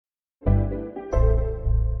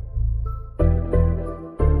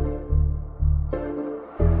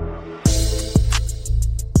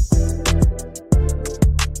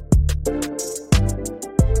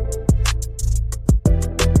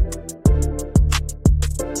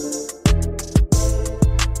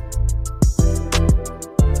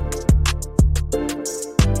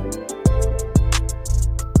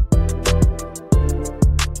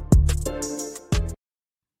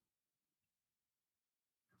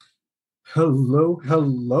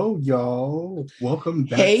Hello, y'all. Welcome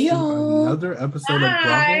back Hey to y'all. another episode of Bravo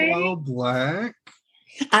Hi. While Black.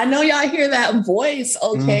 I know y'all hear that voice,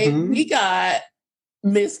 okay? Mm-hmm. We got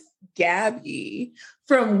Miss Gabby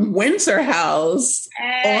from Winter House on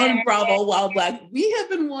Hey. Bravo Wild Black. We have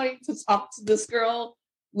been wanting to talk to this girl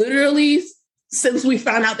literally since we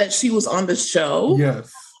found out that she was on the show.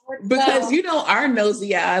 Yes. Because you know our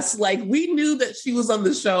nosy ass, like we knew that she was on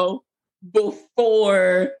the show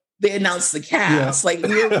before they announced the cast. Yeah. Like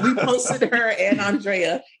we posted her and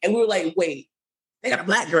Andrea, and we were like, wait, they got a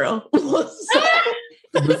black girl. So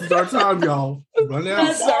This is our time, y'all. Run out.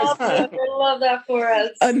 That's awesome. I love that for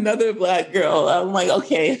us. another black girl. I'm like,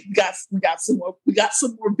 okay, we got some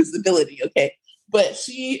more visibility, okay. But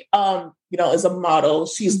she is a model.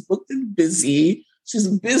 She's booked and busy. She's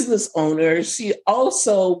a business owner. She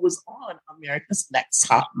also was on America's Next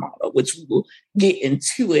Top Model, which we will get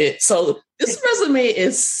into it. So this resume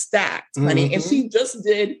is stacked, honey. And she just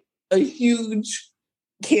did a huge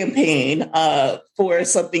campaign for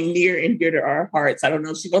something near and dear to our hearts. I don't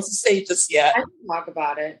know if she wants to say it just yet. I can talk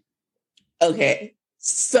about it. Okay.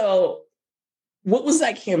 So what was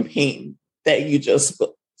that campaign that you just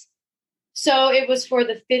booked? So it was for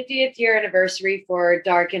the 50th year anniversary for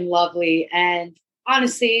Dark and Lovely. And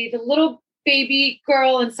honestly, the little baby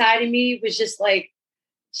girl inside of me was just like,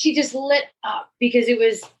 she just lit up because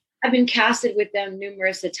I've been casted with them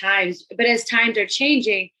numerous of times. But as times are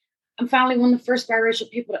changing, I'm finally one of the first biracial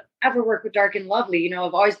people to ever work with Dark and Lovely. You know,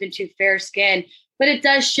 I've always been too fair skinned, but it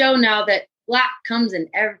does show now that Black comes in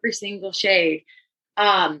every single shade.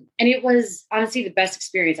 And it was honestly the best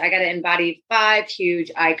experience. I got to embody 5 huge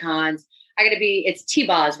icons. It's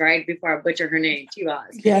T-Boz, right? Before I butcher her name,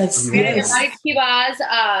 T-Boz. Yes. I got to embody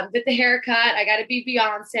T-Boz with the haircut. I got to be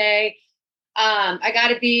Beyonce.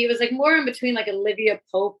 It was like more in between like Olivia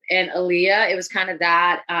Pope and Aaliyah. It was kind of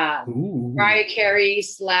that Mariah Carey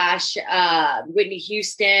 / Whitney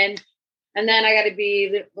Houston. And then I got to be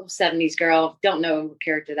the little 70s girl. Don't know what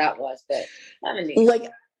character that was, but 70s. Like,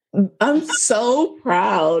 I'm so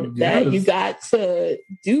proud that you got to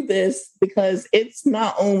do this because it's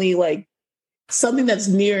not only like something that's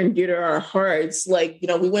near and dear to our hearts. Like, you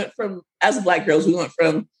know, we went from, as Black girls, we went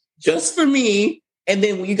from Just for Me. And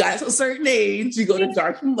then when you got to a certain age, you go to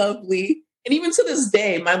Dark and Lovely. And even to this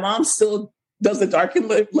day, my mom still does the Dark and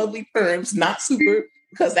Lovely perms, not super,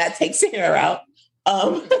 because that takes the hair out.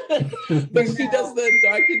 But she does the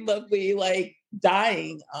Dark and Lovely, like,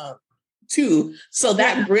 dyeing too. So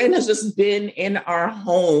that brand has just been in our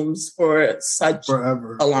homes for such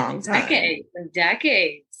forever, a long time. Decades.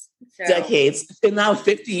 Decades. And now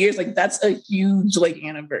 50 years, like, that's a huge, like,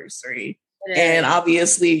 anniversary. And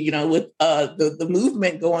obviously, you know, with the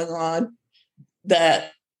movement going on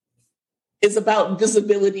that is about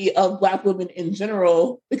visibility of Black women in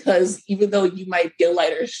general, because even though you might be a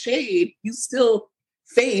lighter shade, you still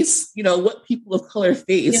face, you know, what people of color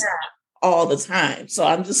face all the time. So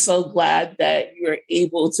I'm just so glad that you're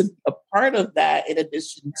able to be a part of that in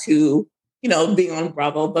addition to, you know, being on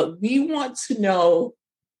Bravo. But we want to know,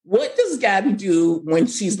 what does Gabby do when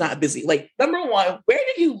she's not busy? Like, number one, where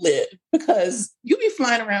do you live? Because you be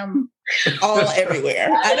flying around everywhere.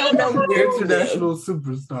 I don't know where international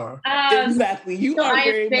superstar. Exactly. You are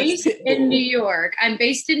very based in New York. I'm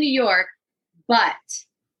based in New York, but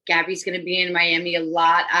Gabby's going to be in Miami a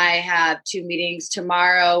lot. I have 2 meetings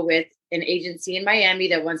tomorrow with an agency in Miami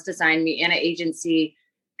that wants to sign me and an agency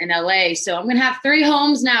in LA. So I'm going to have 3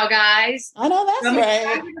 homes now, guys. I know that's right. I'm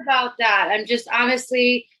excited about that. I'm just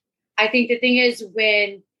honestly, I think the thing is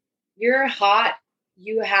when you're hot,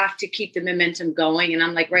 you have to keep the momentum going. And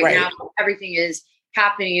I'm like, right now, everything is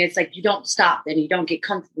happening. It's like, you don't stop and you don't get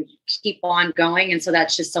comfortable. You keep on going. And so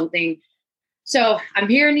that's just something. So I'm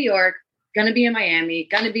here in New York, going to be in Miami,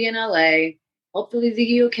 going to be in LA, hopefully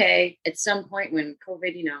the UK at some point when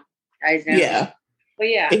COVID, you know, dies down. Yeah. But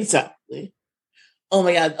yeah. Exactly. Oh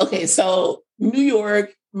my God. Okay. So New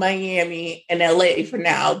York, Miami, and LA for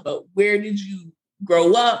now, but where did you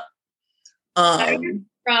grow up? I'm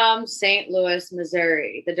from St. Louis,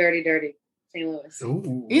 Missouri, the dirty St. Louis.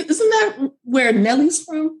 Ooh. Isn't that where Nellie's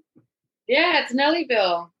from? Yeah, it's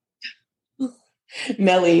Nellyville.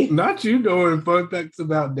 Nellie. Not you knowing fun facts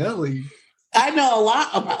about Nellie. I know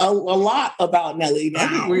a lot about Nellie now. I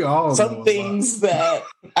think we all some things that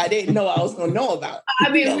I didn't know I was going to know about.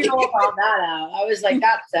 I mean, Nellie. We all found that out. I was like,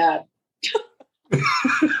 that's sad.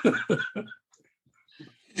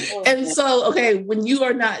 And so, okay, when you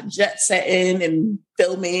are not jet setting and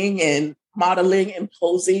filming and modeling and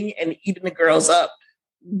posing and eating the girls up,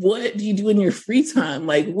 what do you do in your free time?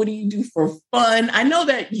 Like, what do you do for fun? I know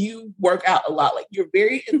that you work out a lot. Like, you're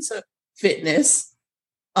very into fitness.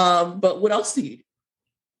 But what else do you do?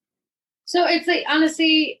 So it's like,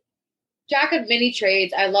 honestly, jack of many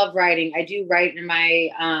trades. I love writing. I do write in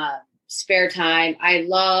my spare time. I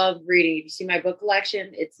love reading. If you see my book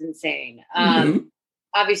collection, it's insane.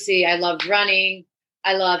 Obviously, I love running.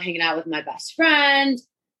 I love hanging out with my best friend.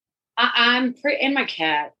 I'm pretty, and my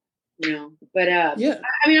cat, But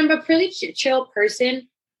I'm a pretty chill person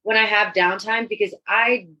when I have downtime because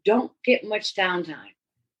I don't get much downtime.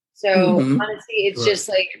 So honestly, it's just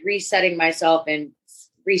like resetting myself and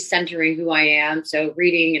recentering who I am. So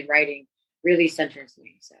reading and writing really centers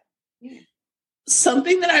me. So yeah.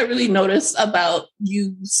 Something that I really noticed about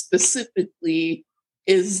you specifically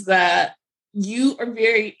is that you are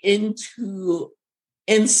very into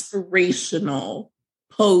inspirational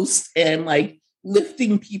posts and like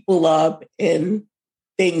lifting people up and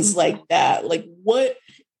things like that. Like, what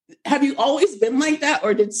have you always been like that,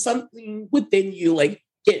 or did something within you like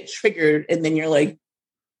get triggered and then you're like,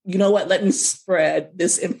 you know what, let me spread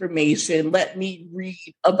this information, let me read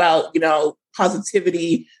about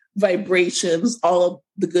positivity, vibrations, all of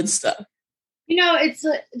the good stuff?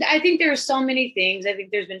 I think there are so many things. I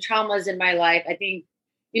think there's been traumas in my life. I think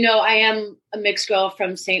I am a mixed girl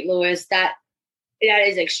from St. Louis. That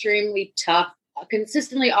is extremely tough,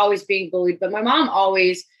 consistently always being bullied. But my mom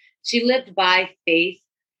she lived by faith.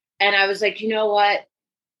 And I was like, you know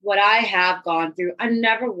what I have gone through, I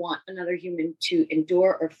never want another human to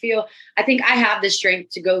endure or feel. I think I have the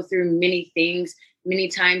strength to go through many things many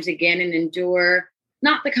times again and endure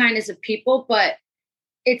not the kindness of people, but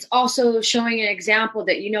it's also showing an example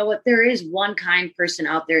that, there is one kind person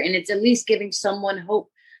out there, and it's at least giving someone hope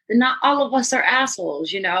that not all of us are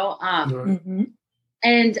assholes,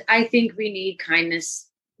 And I think we need kindness.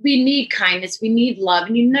 We need love,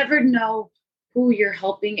 and you never know who you're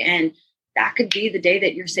helping. And that could be the day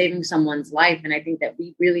that you're saving someone's life. And I think that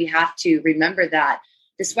we really have to remember that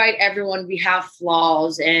despite everyone, we have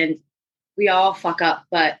flaws and we all fuck up,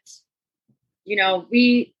 but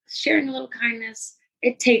we sharing a little kindness,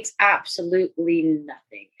 it takes absolutely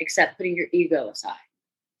nothing except putting your ego aside.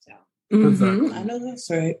 So Exactly. I know that's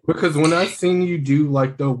right. Because when I seen you do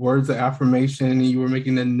like the words of affirmation and you were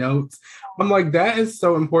making the notes, I'm like, that is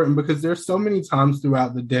so important because there's so many times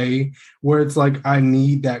throughout the day where it's like, I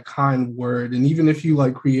need that kind word. And even if you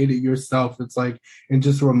like create it yourself, it's like, and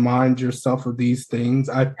just remind yourself of these things.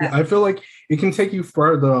 I feel like it can take you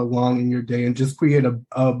further along in your day and just create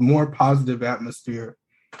a more positive atmosphere.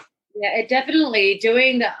 Yeah, it definitely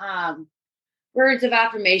doing the words of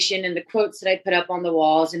affirmation and the quotes that I put up on the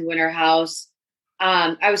walls in Winter House.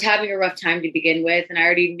 I was having a rough time to begin with, and I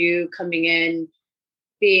already knew coming in,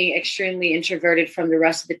 being extremely introverted from the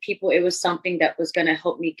rest of the people, it was something that was going to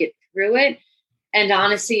help me get through it. And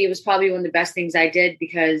honestly, it was probably one of the best things I did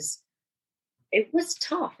because it was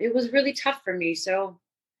tough. It was really tough for me. So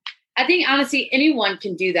I think honestly, anyone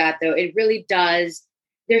can do that though. It really does.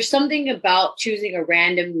 There's something about choosing a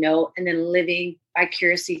random note and then living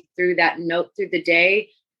vicariously through that note through the day.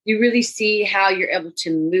 You really see how you're able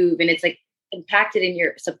to move, and it's like impacted in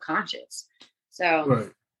your subconscious.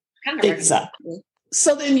 So kind of exactly.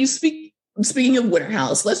 So then speaking of Winter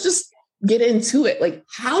House, let's just get into it. Like,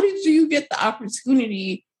 how did you get the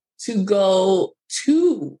opportunity to go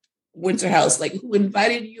to Winter House? Like, who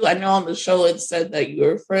invited you? I know on the show it said that you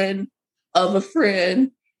were a friend of a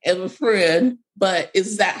friend of a friend, but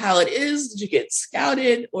is that how it is? Did you get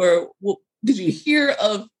scouted, or did you hear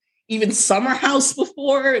of even Summer House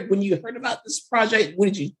before? When you heard about this project, what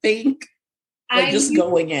did you think?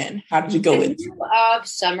 Going in, how did you go into of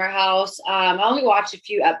Summer House? I only watched a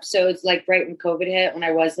few episodes, like right when COVID hit, when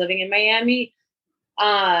I was living in Miami.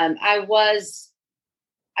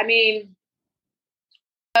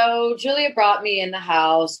 So Julia brought me in the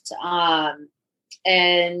house,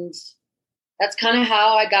 and that's kind of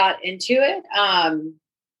how I got into it. I'm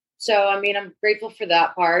grateful for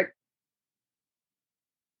that part.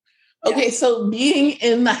 Okay, so being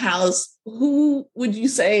in the house, who would you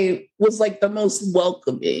say was like the most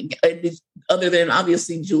welcoming? Other than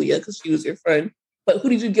obviously Julia, because she was your friend, but who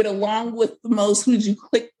did you get along with the most? Who did you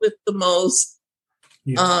click with the most?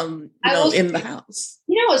 In the house.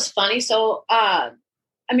 It was funny. So,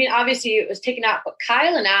 obviously it was taken out, but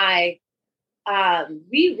Kyle and I,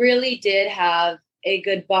 we really did have a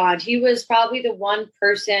good bond. He was probably the one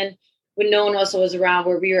person when no one else was around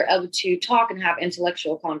where we were able to talk and have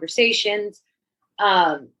intellectual conversations.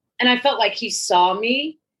 And I felt like he saw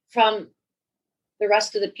me from the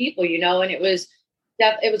rest of the people, and it was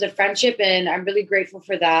a friendship, and I'm really grateful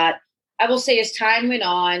for that. I will say as time went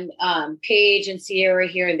on, Paige and Sierra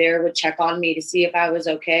here and there would check on me to see if I was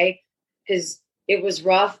okay, because it was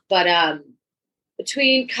rough. But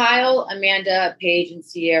between Kyle, Amanda, Paige, and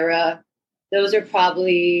Sierra, those are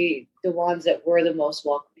probably the ones that were the most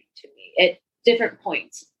welcoming to me at different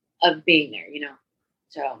points of being there,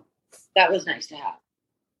 So that was nice to have.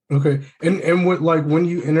 Okay. And what, like, when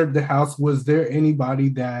you entered the house, was there anybody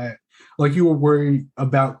that like you were worried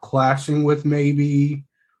about clashing with maybe,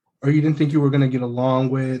 or you didn't think you were going to get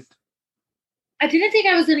along with? I didn't think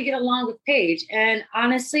I was going to get along with Paige. And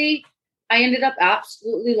honestly, I ended up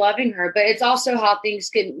absolutely loving her. But it's also how things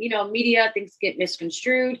get, media, things get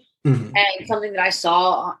misconstrued. Mm-hmm. And something that I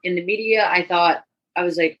saw in the media, I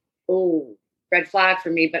was like, oh, red flag for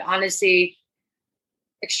me. But honestly,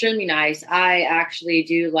 extremely nice. I actually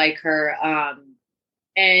do like her.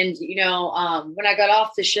 And when I got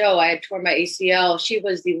off the show, I had torn my ACL. She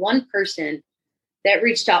was the one person that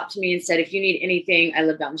reached out to me and said, if you need anything, I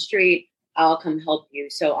live down the street, I'll come help you.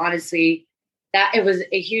 So honestly, it was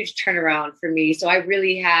a huge turnaround for me. So I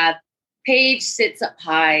really have Paige sits up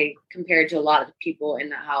high compared to a lot of the people in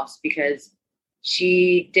the house, because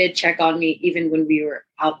she did check on me even when we were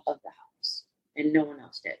out of the house and no one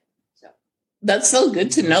else did. So that's so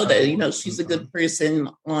good to know that, she's a good person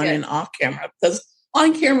on and off camera, because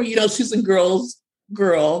on camera, she's a girl's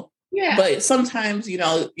girl. Yeah. But sometimes, you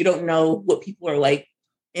don't know what people are like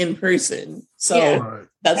in person. So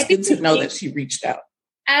that's good to know that she reached out.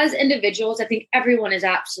 As individuals, I think everyone is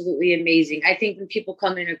absolutely amazing. I think when people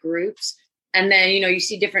come into groups and then, you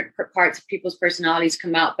see different parts of people's personalities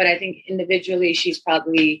come out. But I think individually, she's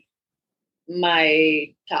probably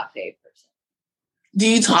my top favorite person. Do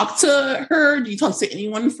you talk to her? Do you talk to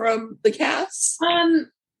anyone from the cast?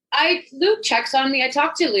 Luke checks on me. I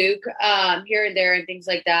talk to Luke here and there and things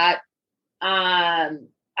like that. I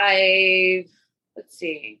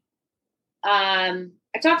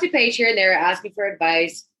talk to Paige here and there, asking for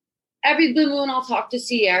advice. Every blue moon, I'll talk to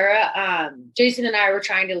Sierra. Jason and I were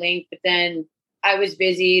trying to link, but then I was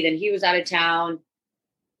busy. Then he was out of town.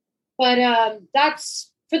 But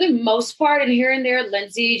that's for the most part. And here and there,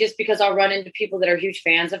 Lindsay, just because I'll run into people that are huge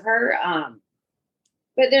fans of her.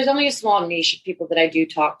 But there's only a small niche of people that I do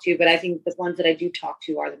talk to. But I think the ones that I do talk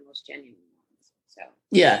to are the most genuine ones. So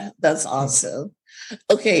yeah, that's awesome.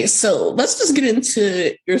 Okay, so let's just get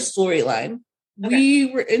into your storyline. Okay. We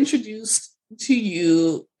were introduced to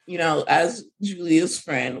you, as Julia's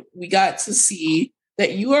friend. We got to see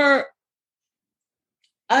that you are,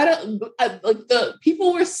 the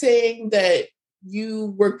people were saying that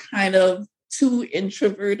you were kind of too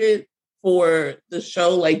introverted for the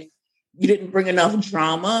show. Like, you didn't bring enough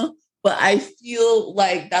drama, but I feel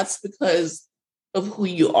like that's because of who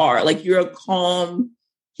you are. Like, you're a calm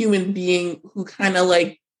human being who kind of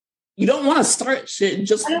like, you don't want to start shit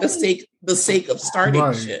just for the sake of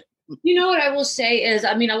starting shit. You know what I will say is,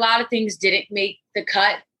 a lot of things didn't make the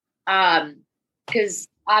cut. Because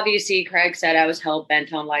obviously Craig said I was hell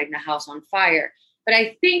bent on lighting the house on fire. But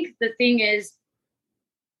I think the thing is,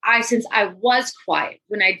 since I was quiet,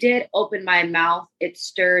 when I did open my mouth, it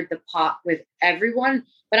stirred the pot with everyone.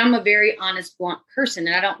 But I'm a very honest, blunt person,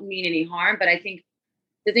 and I don't mean any harm. But I think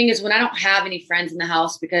the thing is, when I don't have any friends in the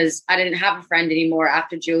house, because I didn't have a friend anymore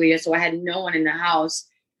after Julia, so I had no one in the house.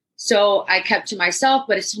 So I kept to myself.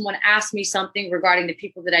 But if someone asked me something regarding the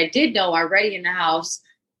people that I did know already in the house,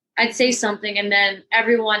 I'd say something. And then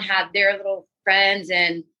everyone had their little friends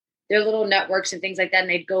and their little networks and things like that. And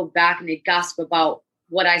they'd go back and they'd gossip about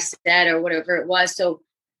what I said or whatever it was. So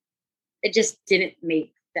it just didn't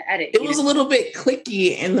make the edit. It was a little bit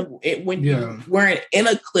cliquey when you weren't in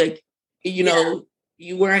a clique,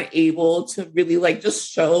 you weren't able to really like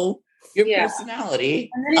just show your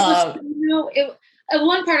personality. And then it was,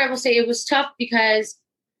 one part I will say, it was tough because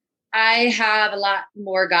I have a lot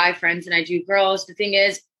more guy friends than I do girls. The thing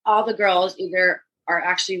is, all the girls either are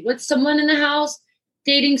actually with someone in the house,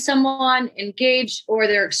 dating someone, engaged, or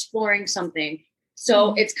they're exploring something.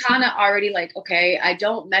 So it's kind of already like, okay, I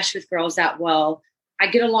don't mesh with girls that well. I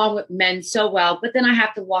get along with men so well, but then I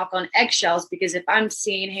have to walk on eggshells, because if I'm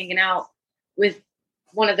seen hanging out with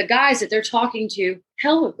one of the guys that they're talking to,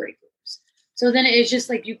 hell would break loose. So then it's just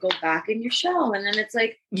like, you go back in your shell, and then it's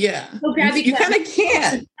like, okay, you kind of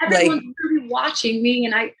can't. Everyone's really watching me,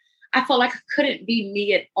 and I felt like I couldn't be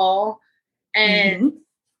me at all. And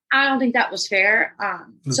I don't think that was fair.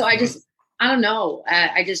 So I don't know.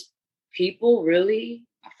 People really,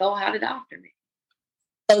 I felt had it after me.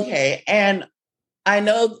 Okay. And I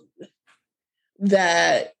know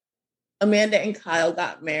that Amanda and Kyle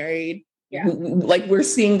got married. Yeah. Like, we're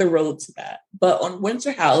seeing the road to that. But on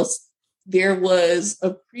Winter House, there was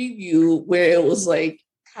a preview where it was like,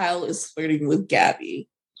 Kyle is flirting with Gabby.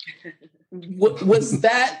 Was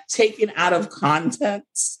that taken out of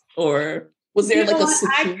context, or? Was there like a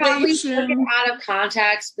I probably took situation? it out of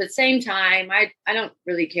context, but same time, I don't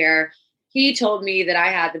really care. He told me that I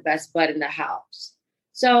had the best bud in the house.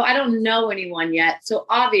 So I don't know anyone yet. So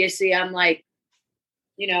obviously I'm like,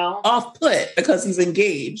 Off put because he's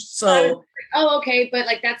engaged. I was So like, oh, okay, but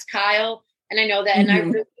like that's Kyle, and I know that,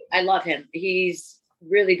 and I love him. He's a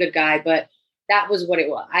really good guy, but that was what it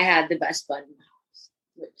was. I had the best bud in the house.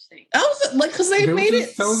 Which thing? I was like, because they made it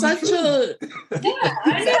such a Yeah,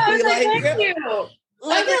 I know. I was like, thank you.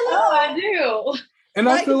 Like, I do. And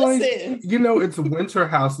I feel like, listen. it's Winter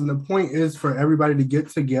House, and the point is for everybody to get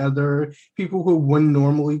together. People who wouldn't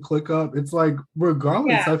normally click up, it's like,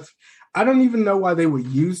 regardless, I don't even know why they would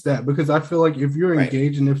use that, because I feel like if you're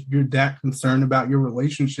engaged and if you're that concerned about your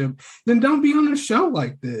relationship, then don't be on a show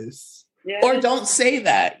like this. Yeah. Or don't say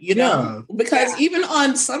that, because even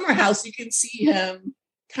on Summer House, you can see him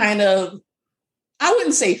kind of, I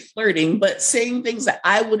wouldn't say flirting, but saying things that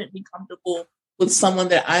I wouldn't be comfortable with someone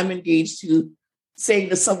that I'm engaged to saying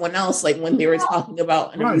to someone else, like when they were talking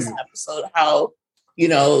about in a recent episode, how,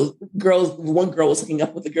 one girl was hooking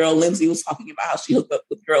up with a girl. Lindsay was talking about how she hooked up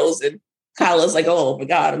with girls, and Kyle was like, oh my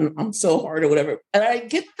God, I'm so hard or whatever. And I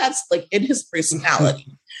get that's like in his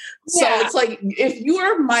personality. So it's like, if you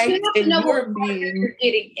are Mike and you're being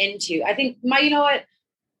getting into, I think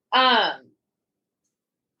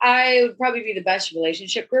I would probably be the best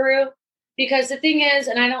relationship guru, because the thing is,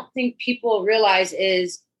 and I don't think people realize,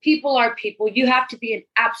 is people are people. You have to be an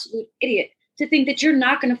absolute idiot to think that you're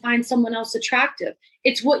not going to find someone else attractive.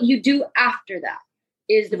 It's what you do after that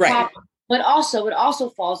is the problem. But also, it also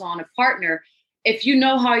falls on a partner. If you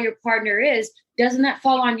know how your partner is, doesn't that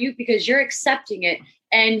fall on you because you're accepting it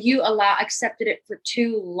and you accepted it for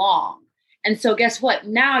too long? And so guess what?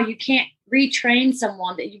 Now you can't retrain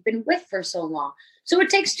someone that you've been with for so long. So it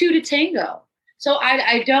takes two to tango. So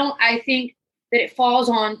I think that it falls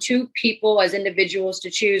on two people as individuals to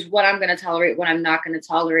choose what I'm going to tolerate, what I'm not going to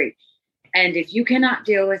tolerate. And if you cannot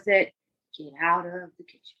deal with it, get out of the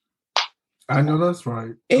kitchen. I know that's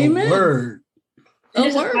right. Amen. A word. This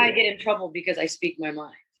is why I get in trouble, because I speak my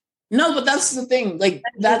mind. No, but that's the thing. Like,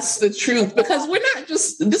 that's the truth. Because we're not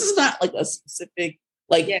just, this is not like a specific,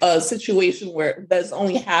 a situation where that's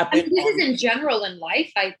only happened. This is in general in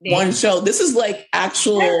life, I think. One show. This is like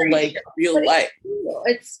actual, real life.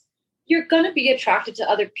 You're going to be attracted to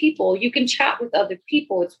other people. You can chat with other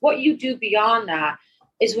people. It's what you do beyond that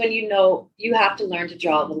is when you have to learn to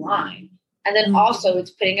draw the line. And then also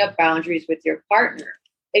it's putting up boundaries with your partner.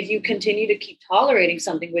 If you continue to keep tolerating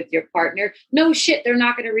something with your partner, no shit, they're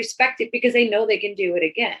not going to respect it because they know they can do it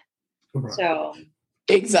again. Right. So.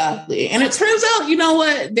 Exactly. And it turns out, you know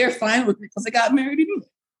what? They're fine with it because they got married anyway.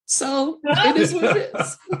 So it is what it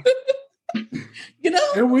is.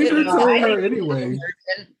 And we've been telling her anyway.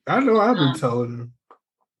 I know I've been telling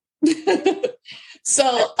her.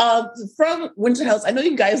 So from Winter House, I know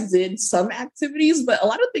you guys did some activities, but a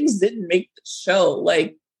lot of things didn't make the show.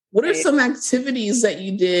 Like, what are some activities that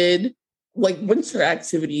you did, like winter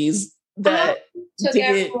activities that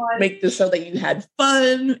didn't make the show that you had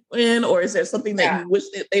fun in? Or is there something that you wish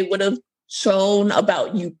that they would have shown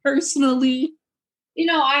about you personally?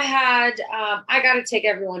 I got to take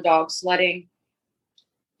everyone dog sledding,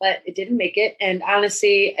 but it didn't make it. And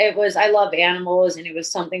honestly, I love animals, and it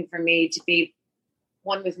was something for me to be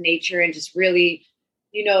one with nature and just really,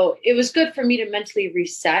 it was good for me to mentally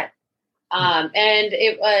reset. And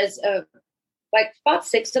it was like about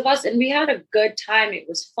 6 of us, and we had a good time. It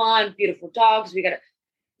was fun, beautiful dogs.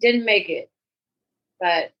 Didn't make it,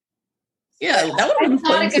 but that would have been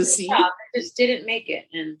fun to see. I just didn't make it.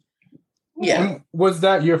 And was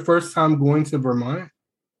that your first time going to Vermont?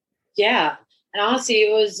 Yeah. And honestly,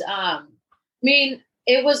 it was,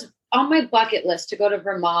 it was on my bucket list to go to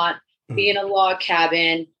Vermont, be in a log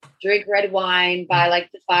cabin, drink red wine by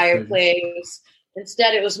the fireplace.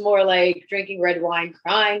 Instead, it was more like drinking red wine,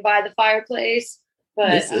 crying by the fireplace. But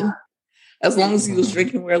listen, as long as you was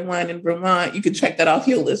drinking red wine in Vermont, you could check that off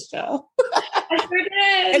your list, child. I sure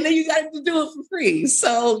did. And then you got to do it for free.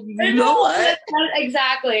 So you know what?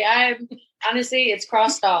 Exactly. Honestly, it's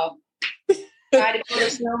crossed off. Tried to build a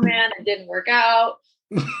snowman, it didn't work out.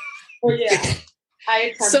 Well, I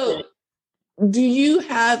attempted. So, do you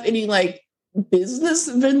have any business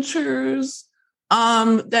ventures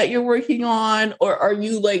that you're working on, or are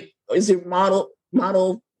you is your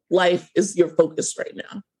model life is your focus right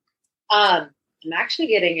now? I'm actually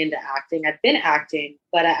getting into acting. I've been acting,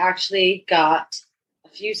 but I actually got a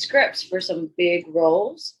few scripts for some big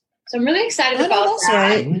roles. So I'm really excited about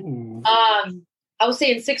that. Right. I would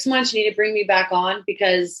say in 6 months, you need to bring me back on,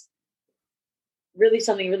 because really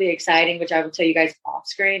something really exciting, which I will tell you guys off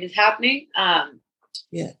screen, is happening.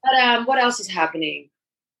 Yeah. But what else is happening?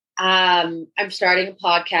 I'm starting a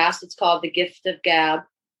podcast. It's called The Gift of Gab.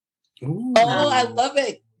 Ooh. Oh, I love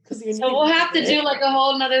it. So we'll have to do like a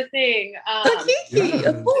whole nother thing. Kiki,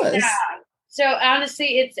 of course. Yeah. So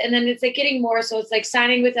honestly, it's like getting more. So it's like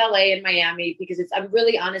signing with LA and Miami because I'm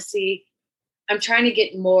trying to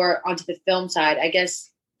get more onto the film side. I guess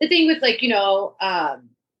the thing with like,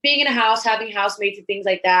 being in a house, having housemates and things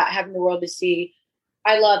like that, having the world to see.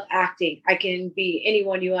 I love acting. I can be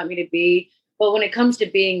anyone you want me to be. But when it comes to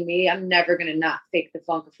being me, I'm never going to not fake the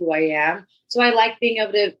funk of who I am. So I like being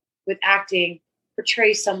able to, with acting,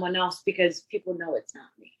 portray someone else because people know it's not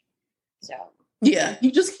me. So yeah,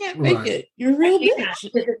 you just can't fake it. You're real bitch.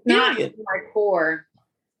 Because it's not my core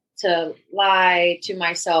to lie to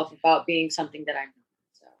myself about being something that I'm not.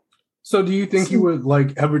 So do you think you would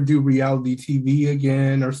like ever do reality TV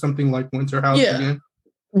again or something like Winter House again?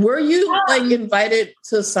 Were you like invited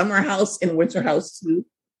to Summer House and Winter House too?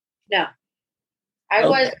 No. I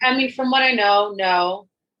was, from what I know, no.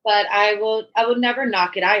 But I would never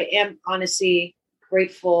knock it. I am honestly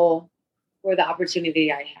grateful for the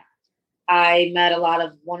opportunity I had. I met a lot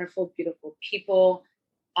of wonderful, beautiful people.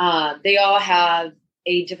 They all have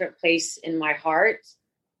a different place in my heart.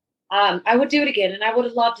 I would do it again, and I would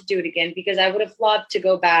have loved to do it again because I would have loved to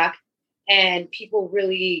go back and people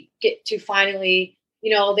really get to finally,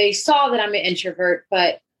 they saw that I'm an introvert,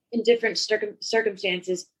 but in different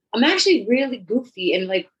circumstances, I'm actually really goofy and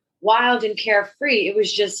like wild and carefree. It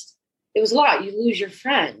was a lot. You lose your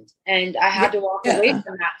friend, and I had to walk away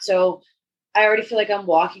from that. So I already feel like I'm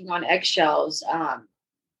walking on eggshells. I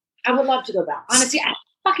would love to go back. Honestly, I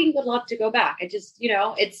fucking would love to go back. I just,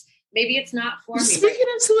 maybe it's not for me. Speaking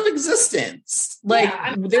into existence. Like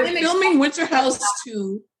they're filming Winter House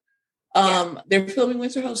 2. They're filming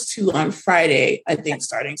Winter House 2 on Friday, I think,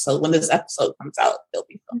 starting. So when this episode comes out, they'll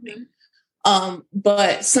be filming.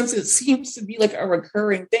 But since it seems to be like a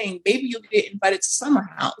recurring thing, maybe you'll get invited to Summer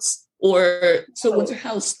House or to Winter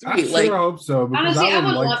House 3. I hope so. Honestly, I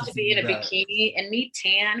would love to be in a bikini and me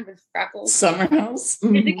tan with freckles. Summer House.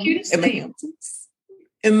 It's the cutest thing.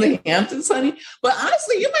 In the Hamptons, honey. But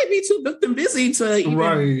honestly, you might be too booked and busy to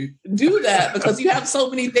even do that because you have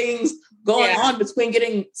so many things going on between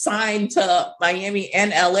getting signed to Miami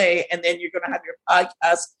and LA, and then you're going to have your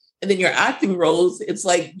podcast and then your acting roles. It's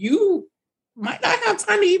like you might not have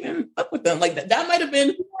time to even fuck with them. Like that might have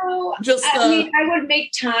been just. I would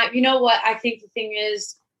make time. You know what? I think the thing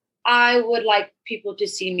is, I would like people to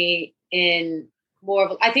see me in more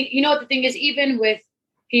of. I think what the thing is. Even with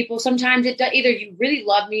people, sometimes either you really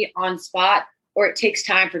love me on spot, or it takes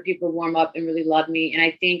time for people to warm up and really love me. And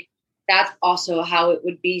I think that's also how it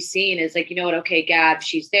would be seen. Is like, okay, Gab,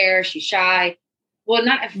 she's there, she's shy. Well,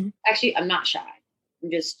 actually, I'm not shy. I'm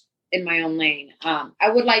just in my own lane. I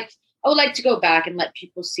would like to go back and let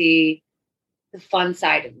people see the fun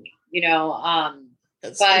side of me,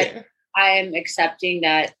 but fair. I am accepting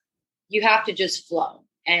that you have to just flow,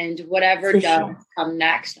 and whatever does come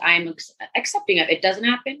next, I am accepting of. It doesn't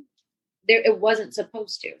happen. It wasn't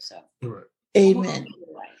supposed to. So, amen.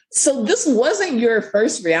 So this wasn't your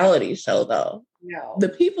first reality show, though. No. The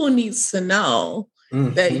people needs to know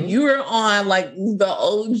that you were on like the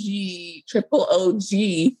OG, triple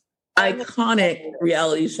OG, iconic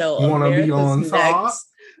reality show. Want to be on top?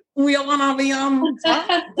 We want to be on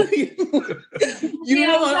top. You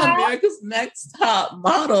were on America's Next Top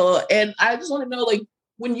Model, and I just want to know, like,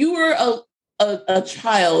 when you were a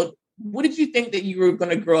child, what did you think that you were going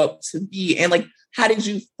to grow up to be, and like, how did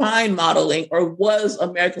you find modeling, or was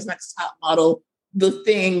America's Next Top Model the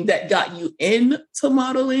thing that got you into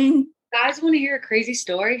modeling? Guys, want to hear a crazy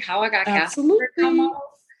story? How I got cast for top model?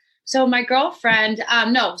 So my girlfriend,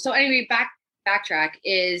 So anyway, backtrack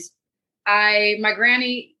is my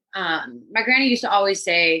granny used to always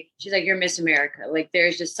say, she's like, you're Miss America. Like,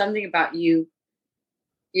 there's just something about you.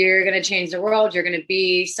 You're going to change the world. You're going to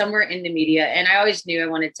be somewhere in the media. And I always knew I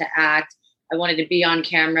wanted to act. I wanted to be on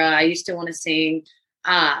camera. I used to want to sing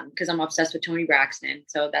because I'm obsessed with Toni Braxton.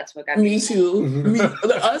 So that's what got me. Me too.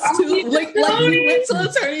 Us too. Like we went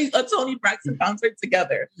to a Toni Braxton concert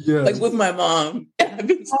together. Yes. Like with my mom.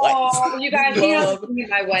 You guys have to be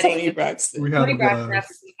my wedding. Toni Braxton. Toni Braxton has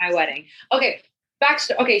to be my wedding. Okay.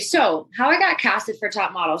 Okay, so how I got casted for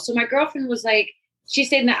Top Model. So my girlfriend was like, she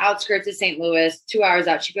stayed in the outskirts of St. Louis, 2 hours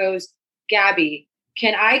out. She goes, Gabby,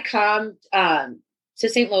 can I come to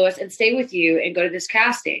St. Louis and stay with you and go to this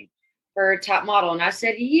casting for Top Model? And I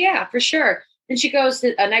said, yeah, for sure. And she goes,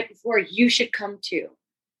 a night before, you should come too.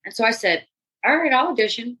 And so I said, all right, I'll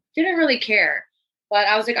audition. Didn't really care, but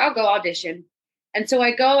I was like, I'll go audition. And so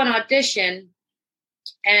I go and audition,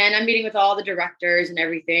 and I'm meeting with all the directors and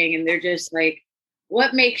everything. And they're just like,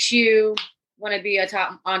 what makes you want to be a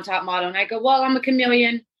on top model? And I go, well, I'm a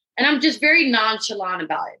chameleon. And I'm just very nonchalant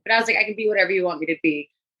about it. But I was like, I can be whatever you want me to be.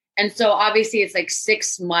 And so obviously it's like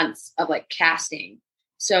 6 months of like casting.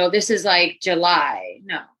 So this is like July.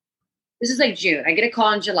 No, this is like June. I get a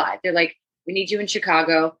call in July. They're like, we need you in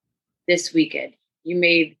Chicago this weekend. You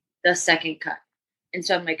made the second cut. And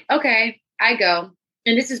so I'm like, okay, I go.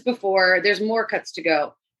 And this is before there's more cuts to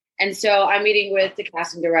go. And so I'm meeting with the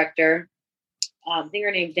casting director. I think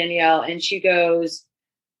her name's Danielle. And she goes,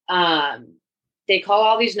 they call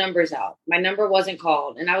all these numbers out. My number wasn't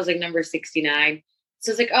called. And I was like number 69.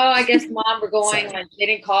 So it's like, oh, I guess mom, we're going. Like, they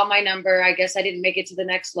didn't call my number. I guess I didn't make it to the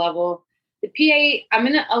next level. The PA, I'm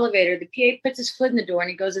in the elevator. The PA puts his foot in the door and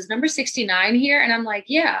he goes, is number 69 here? And I'm like,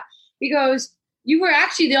 yeah. He goes, you were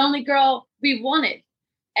actually the only girl we wanted.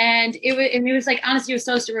 And it was like, honestly, it was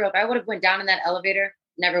so surreal. If I would have went down in that elevator,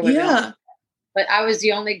 never would have gone. But I was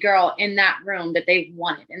the only girl in that room that they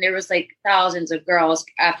wanted. And there was like thousands of girls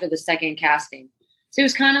after the second casting. So it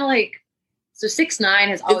was kind of like, so 6'9"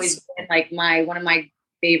 has always been like one of my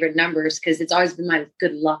favorite numbers because it's always been my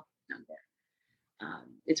good luck number.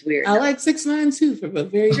 It's weird. I like 6'9" too for a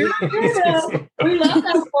very good reason. We love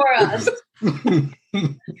that for us.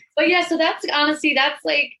 But yeah, so that's honestly, that's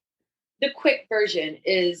like the quick version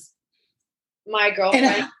is my girlfriend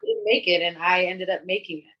didn't make it and I ended up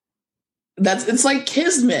making it. It's like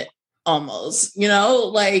kismet almost,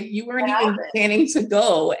 like you weren't even planning to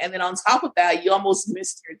go. And then on top of that, you almost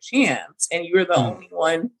missed your chance and you were the only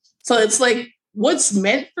one. So it's like, what's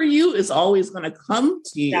meant for you is always going to come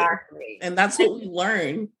to you. Exactly. And that's what we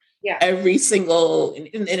learn every single,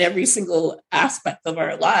 in every single aspect of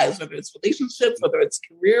our lives, whether it's relationships, whether it's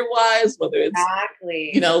career-wise, whether it's,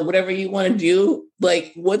 whatever you want to do,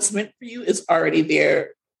 like what's meant for you is already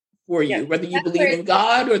there for you, whether you believe in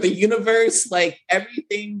God or the universe, like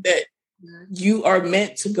everything that you are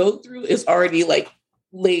meant to go through is already like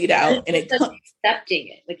laid out and it comes. Accepting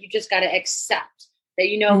it. Like you just got to accept that,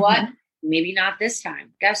 you know what? Maybe not this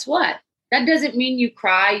time. Guess what? That doesn't mean you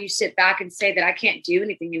cry. You sit back and say that I can't do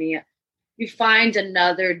anything in you. You find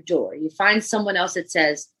another door. You find someone else that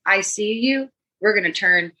says, I see you. We're going to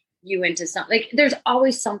turn you into something. Like there's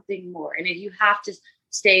always something more. And if you have to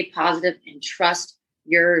stay positive and trust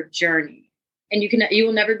your journey, and you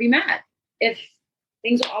will never be mad if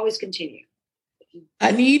things will always continue.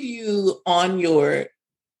 I need you on your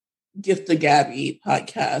Gift of Gabby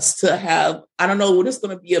podcast to have, I don't know what it's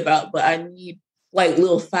going to be about, but I need like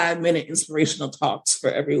little 5-minute inspirational talks for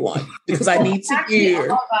everyone because I need to hear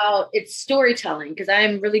about it's storytelling because I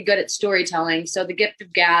am really good at storytelling. So the Gift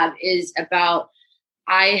of Gab is about,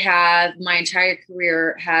 I have my entire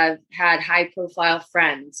career have had high profile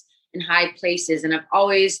friends in high places. And I've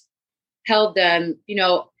always held them,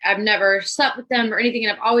 I've never slept with them or anything.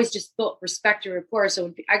 And I've always just built respect and rapport. So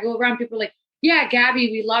when I go around, people are like, yeah,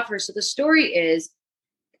 Gabby, we love her. So the story is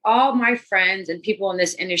all my friends and people in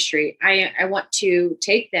this industry, I want to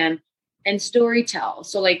take them and story tell.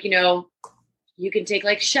 So like, you can take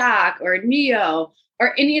like Shaq or Neo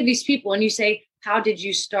or any of these people and you say, how did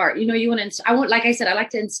you start? Like I said, I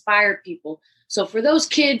like to inspire people. So for those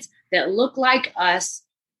kids that look like us,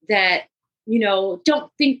 that,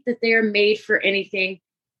 don't think that they're made for anything,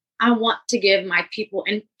 I want to give my people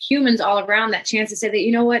and humans all around that chance to say that,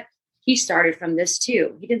 you know what, he started from this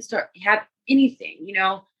too. He didn't have anything,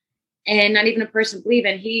 and not even a person believe,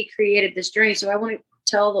 and he created this journey. So I want to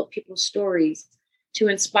tell the people's stories to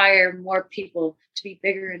inspire more people to be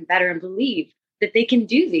bigger and better and believe that they can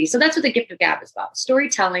do these. So that's what the Gift of Gab is about.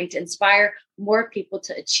 Storytelling to inspire more people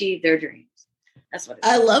to achieve their dreams. That's what it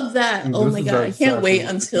is. I love that. Oh my God. I can't wait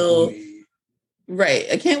until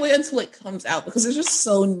it comes out because there's just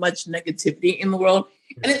so much negativity in the world.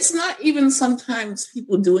 And it's not even sometimes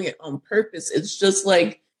people doing it on purpose. It's just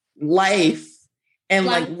like life and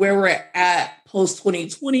like where we're at post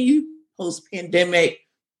 2020, post pandemic,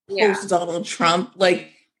 post Donald Trump.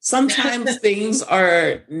 Like sometimes things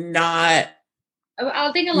are not.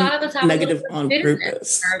 I think a lot of the time negative on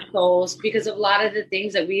purpose. Our souls because of a lot of the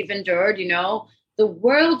things that we've endured. The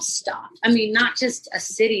world stopped. I mean, not just a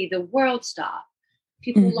city. The world stopped.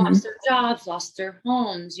 People lost their jobs, lost their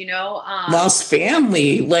homes. Lost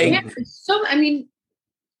family.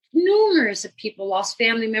 Numerous of people lost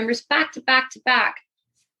family members back to back to back.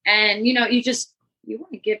 And, you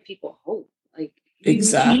want to give people hope. Like,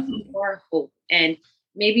 exactly. Need more hope. And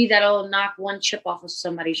maybe that'll knock one chip off of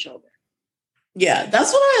somebody's shoulder. Yeah,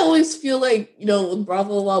 that's what I always feel like, with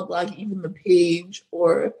Bravo While Black, even the page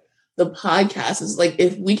or the podcast is like,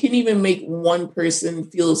 if we can even make one person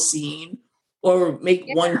feel seen or make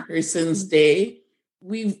one person's day,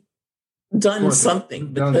 we've done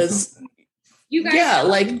something because You guys, yeah,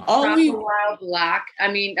 like all we Wild Black. I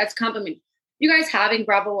mean, that's compliment. You guys having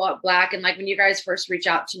Bravo Wild Black, and like when you guys first reach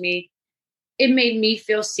out to me, it made me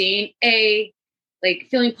feel seen. Like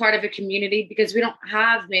feeling part of a community because we don't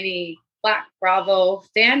have many Black Bravo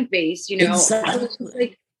fan base. You know, exactly.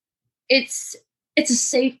 like it's a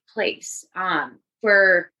safe place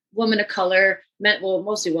for women of color.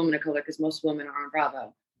 Mostly women of color because most women are on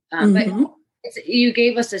Bravo. But you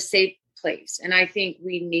gave us a safe place, and I think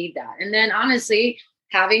we need that. And then honestly,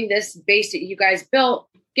 having this base that you guys built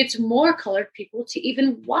gets more colored people to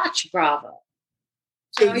even watch Bravo.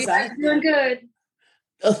 So exactly. You're doing good.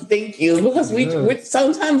 Oh, thank you. Because we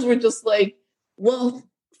sometimes we're just like, well,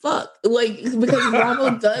 fuck, like because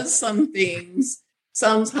Bravo does some things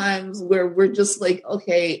sometimes where we're just like,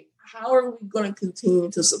 okay, how are we going to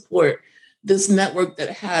continue to support this network that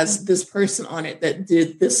has this person on it that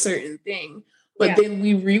did this certain thing? But then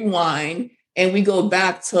we rewind and we go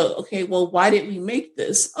back to, okay, well, why did we make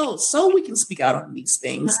this? Oh, so we can speak out on these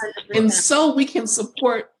things. 100%. And so we can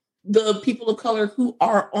support the people of color who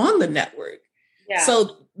are on the network. Yeah.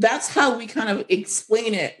 So that's how we kind of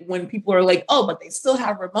explain it when people are like, oh, but they still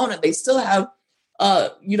have Ramona. They still have,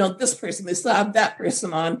 this person. They still have that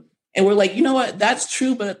person on. And we're like, you know what? That's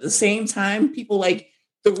true. But at the same time, people like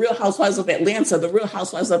the Real Housewives of Atlanta, the Real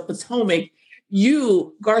Housewives of Potomac,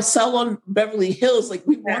 Garcelle on Beverly Hills, like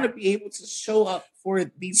we want to be able to show up for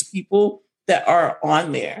these people that are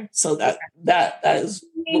on there. So that is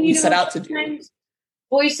what we set out to do.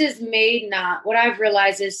 Voices may not, what I've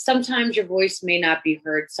realized is sometimes your voice may not be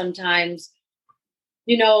heard. Sometimes,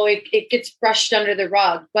 it gets brushed under the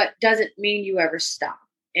rug, but doesn't mean you ever stop.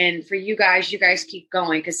 And for you guys keep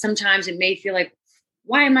going because sometimes it may feel like,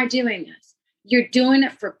 why am I doing this? You're doing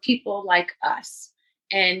it for people like us.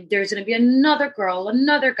 And there's going to be another girl,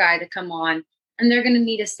 another guy to come on, and they're going to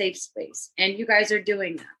need a safe space. And you guys are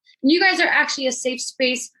doing that. And you guys are actually a safe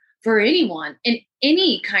space for anyone in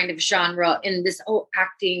any kind of genre in this whole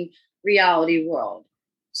acting reality world.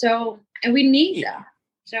 So, and we need that.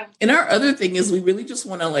 So, and our other thing is we really just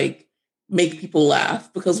want to like make people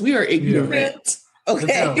laugh because we are ignorant. Okay.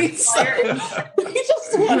 So we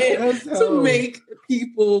just wanted to make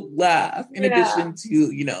people laugh in addition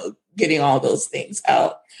to, getting all those things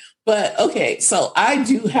out. But okay, so I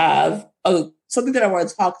do have something that I want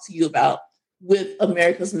to talk to you about with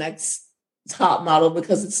America's Next Top Model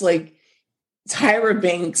because it's like Tyra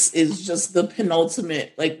Banks is just the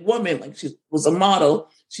penultimate like woman. Like she was a model.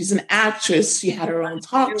 She's an actress. She had her own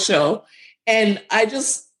talk show. And I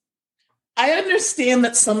understand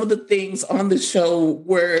that some of the things on the show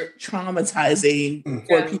were traumatizing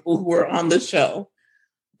for people who were on the show.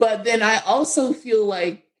 But then I also feel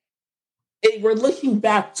like we're looking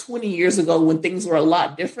back 20 years ago when things were a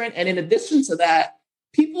lot different. And in addition to that,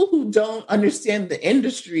 people who don't understand the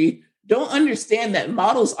industry don't understand that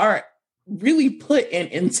models are really put in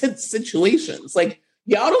intense situations. Like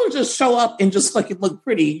y'all don't just show up and just fucking look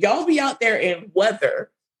pretty. Y'all be out there in weather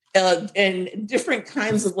and different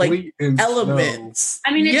kinds of like elements.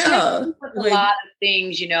 I mean, it's with a lot of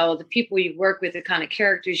things, the people you work with, the kind of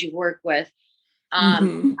characters you work with.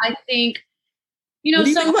 I think, what do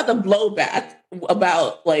you think about the blowback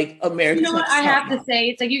about like America? You know what I have to say?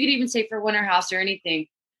 It's like you could even say for Winter House or anything.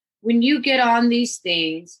 When you get on these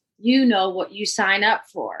things, you know what you sign up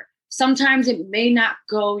for. Sometimes it may not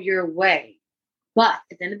go your way, but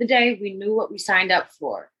at the end of the day, we knew what we signed up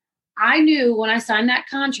for. I knew when I signed that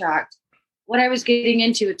contract what I was getting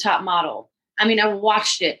into with Top Model. I mean, I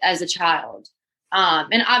watched it as a child.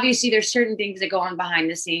 And obviously there's certain things that go on behind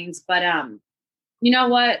the scenes, but you know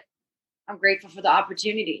what? I'm grateful for the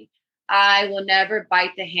opportunity. I will never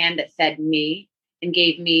bite the hand that fed me and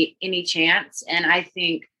gave me any chance. And I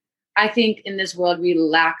think in this world, we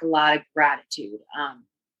lack a lot of gratitude.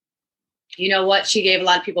 You know what? She gave a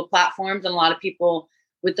lot of people platforms, and a lot of people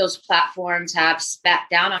with those platforms have spat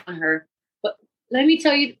down on her. But let me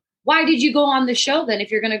tell you, why did you go on the show then if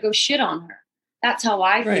you're going to go shit on her? That's how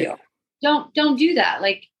I feel. Don't do that.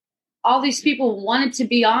 Like all these people wanted to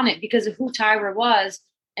be on it because of who Tyra was.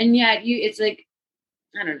 And yet it's like,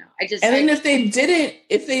 I don't know. Then if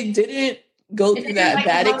they didn't go through that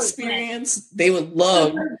bad experience, they would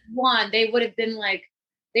love they would have been like,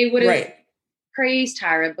 they would have praised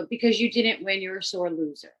Tyra, but because you didn't win, you're a sore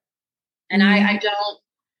loser. And I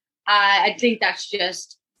think that's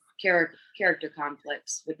just character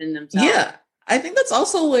conflicts within themselves. Yeah. I think that's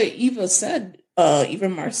also what Eva said,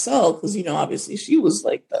 even Marcel, because obviously she was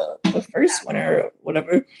like the first winner or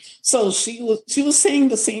whatever. So she was saying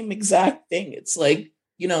the same exact thing. It's like,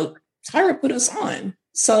 Tyra put us on.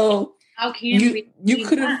 So how can you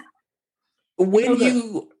could have when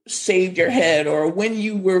you shaved your head or when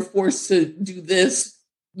you were forced to do this,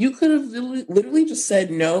 you could have literally just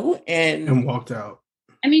said no and walked out.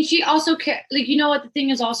 I mean, she also like, you know what the thing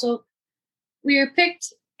is also, we were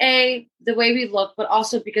picked the way we look, but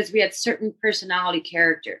also because we had certain personality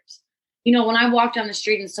characters. You know, when I walk down the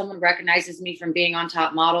street and someone recognizes me from being on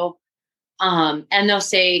Top Model, and they'll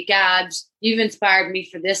say, Gabs, you've inspired me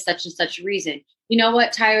for this, such and such reason. You know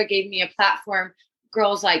what? Tyra gave me a platform,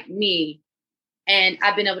 girls like me, and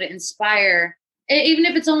I've been able to inspire, even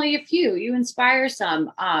if it's only a few, you inspire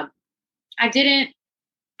some. I didn't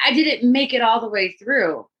make it all the way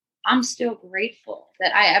through. I'm still grateful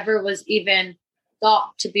that I ever was even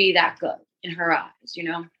thought to be that good in her eyes, you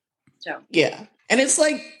know? So, yeah. And it's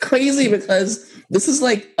like crazy because this is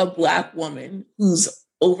like a Black woman who's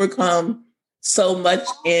overcome so much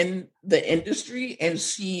in the industry and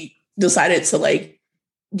she decided to like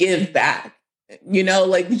give back, you know,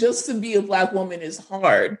 like just to be a Black woman is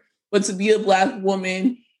hard, but to be a Black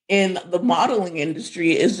woman in the modeling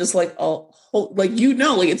industry is just like a whole, like, you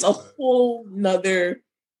know, like it's a whole nother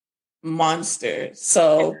monster.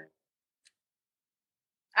 So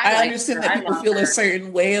I understand that people feel a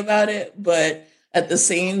certain way about it, but at the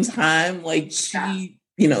same time, like she,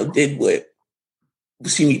 you know, did what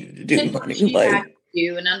she needed to do. She had to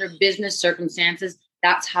do, and under business circumstances,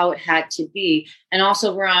 that's how it had to be. And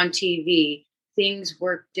also, we're on TV; things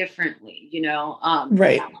work differently, you know.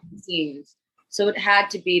 Right. Scenes, so it had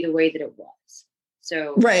to be the way that it was.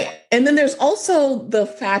 So right, and then there's also the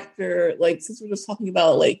factor, like since we're just talking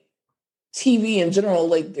about like TV in general,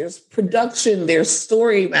 like there's production, there's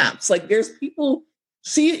story maps, like there's people.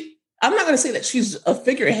 I'm not going to say that she's a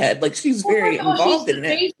figurehead, like she's very involved in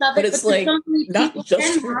it, but it's like not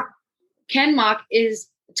just her. Ken Mock is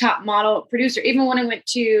Top Model producer. Even when I went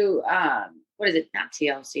to what is it? Not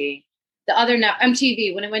TLC, the other now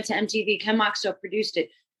MTV. When I went to MTV, Ken Mock still produced it.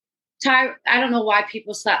 I don't know why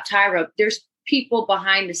people slap Tyra. There's people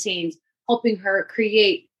behind the scenes helping her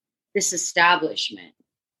create this establishment.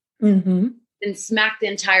 Mm-hmm. And smack the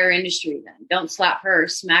entire industry. Then don't slap her,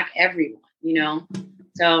 smack everyone. You know,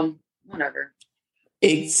 so whatever.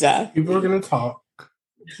 Exactly. People are gonna talk.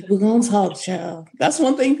 People gonna talk, child. That's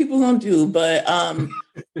one thing people gonna do. But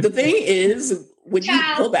the thing is, when you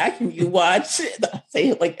go back and you watch, I say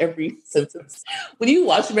it like every sentence. When you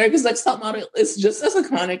watch America's Next Top Model, it's just as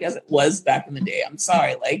iconic as it was back in the day. I'm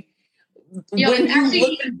sorry, like it's actually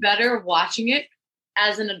even better watching it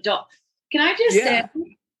as an adult. Can I just say?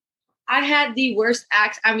 I had the worst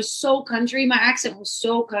accent. I was so country. My accent was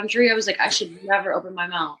so country. I was like, I should never open my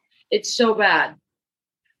mouth. It's so bad.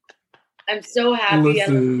 I'm so happy.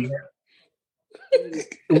 Listen,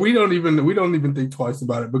 we don't even think twice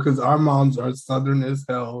about it because our moms are Southern as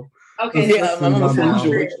hell. Okay. Yeah, my mom's from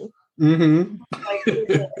Georgia. Mm-hmm.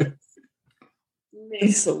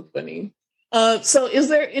 It's so funny. So is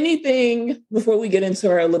there anything before we get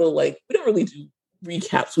into our little, like, we don't really do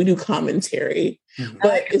recaps, we do commentary,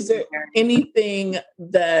 but is there anything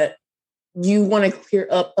that you want to clear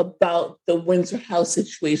up about the Windsor House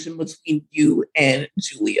situation between you and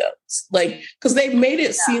Julia? Like, because they made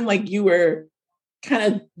it seem like you were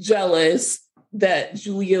kind of jealous that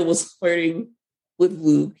Julia was flirting with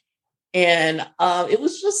Luke, and it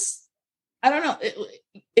was just, I don't know.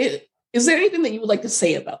 Is there anything that you would like to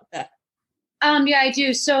say about that? Yeah, I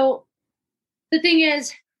do. So the thing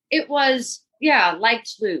is, it was,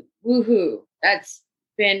 liked Luke, woohoo. That's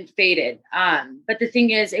been faded. But the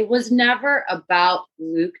thing is, it was never about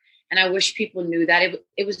Luke, and I wish people knew that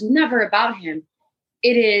it was never about him.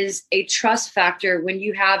 It is a trust factor when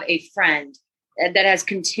you have a friend that has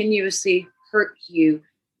continuously hurt you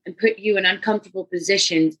and put you in uncomfortable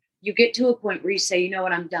positions. You get to a point where you say, you know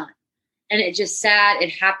what, I'm done. And it just sad.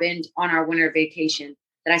 It happened on our winter vacation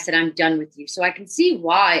that I said, I'm done with you. So I can see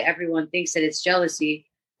why everyone thinks that it's jealousy.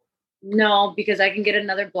 No, because I can get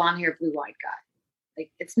another blonde hair, blue-eyed guy. Like,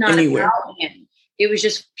 it's not about him. It was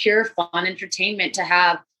just pure fun entertainment to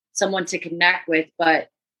have someone to connect with. But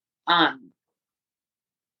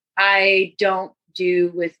I don't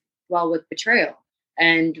do well with betrayal.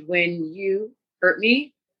 And when you hurt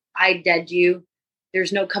me, I dead you.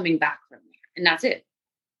 There's no coming back from me. And that's it.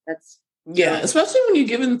 Especially when you're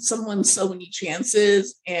giving someone so many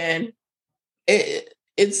chances, and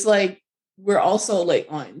it's like, we're also like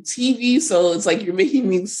on TV, so it's like you're making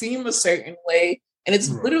me seem a certain way, and it's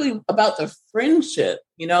literally about the friendship,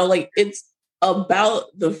 you know, like it's about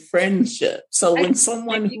the friendship. So when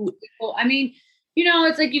someone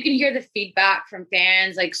it's like you can hear the feedback from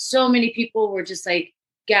fans, like so many people were just like,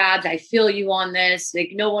 Gabs, I feel you on this,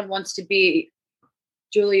 like no one wants to be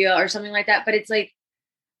Julia or something like that. But it's like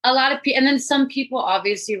a lot of people, and then some people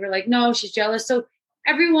obviously were like, no, she's jealous. So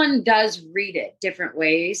everyone does read it different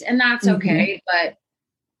ways, and that's okay. But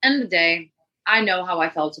end of the day, I know how I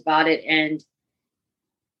felt about it, and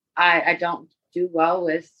I don't do well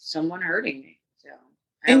with someone hurting me. So,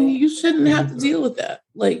 and you shouldn't have to deal with that,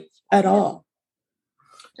 like, at all.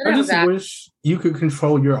 I just wish you could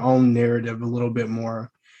control your own narrative a little bit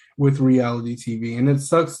more with reality TV. And it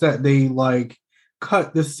sucks that they like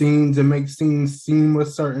cut the scenes and make scenes seem a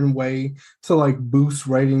certain way to like boost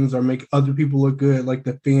ratings or make other people look good, like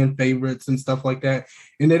the fan favorites and stuff like that.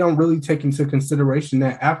 And they don't really take into consideration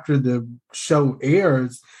that after the show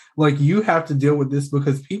airs, like you have to deal with this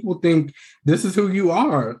because people think this is who you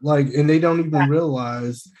are. Like, and they don't even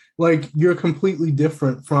realize like you're completely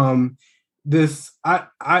different from this.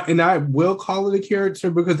 I will call it a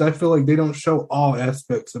character because I feel like they don't show all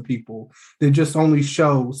aspects of people. They just only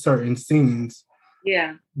show certain scenes.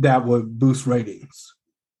 Yeah. That would boost ratings.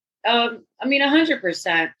 I mean,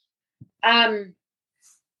 100%. I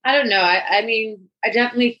don't know. I mean, I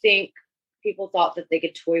definitely think people thought that they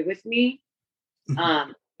could toy with me.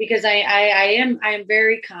 Because I am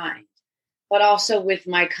very kind, but also with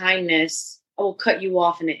my kindness, I will cut you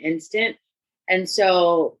off in an instant. And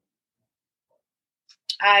so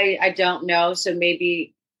I don't know. So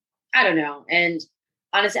maybe, I don't know. And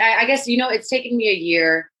honestly, I guess, it's taken me a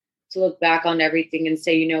year to look back on everything and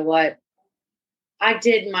say, you know what? I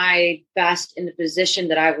did my best in the position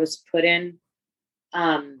that I was put in.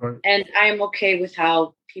 Right. And I am okay with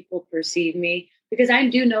how people perceive me because I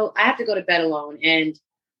do know I have to go to bed alone. And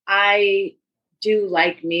I do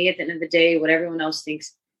like me at the end of the day, what everyone else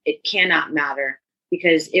thinks, it cannot matter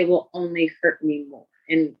because it will only hurt me more.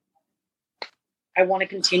 And I want to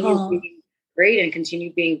continue being great and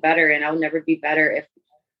continue being better. And I'll never be better if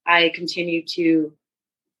I continue to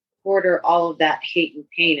hoarder all of that hate and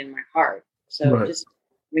pain in my heart. So just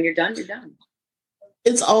when you're done, you're done.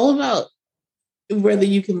 It's all about whether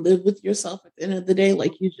you can live with yourself at the end of the day,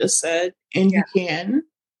 like you just said, and you can.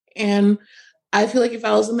 And I feel like if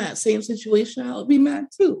I was in that same situation, I would be mad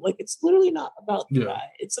too. Like, it's literally not about the guy.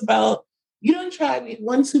 It's about, you don't try me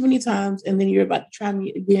one too many times and then you're about to try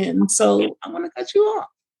me again. So I'm going to cut you off.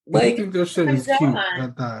 Like, I think this shit is cute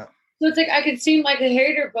at that. So it's like, I could seem like a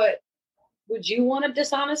hater, but would you want a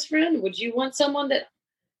dishonest friend? Would you want someone that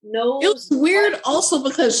knows? It was weird also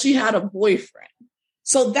because she had a boyfriend.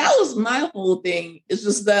 So that was my whole thing. It's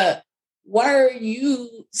just that, why are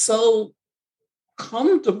you so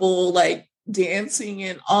comfortable, like, dancing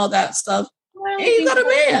and all that stuff? Well, and you got a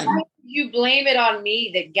man. You blame it on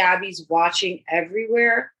me that Gabby's watching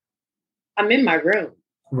everywhere. I'm in my room.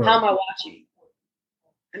 Right. How am I watching?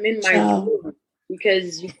 I'm in my room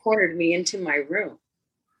because you cornered me into my room.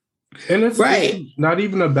 And it's not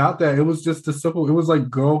even about that. It was just it was like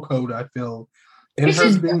girl code, I feel. And it's her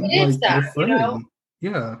just, being like that, your friend.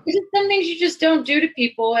 Yeah. It's just some things you just don't do to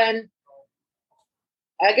people. And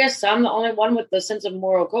I guess I'm the only one with the sense of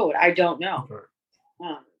moral code. I don't know.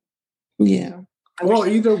 Yeah. Well,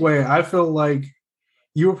 either way, I feel like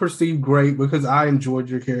you were perceived great because I enjoyed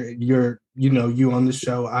your character, you on the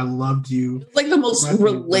show. I loved you. Like the most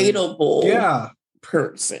relatable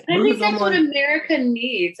person. I think that's what America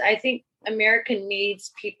needs. I think America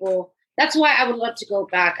needs people. That's why I would love to go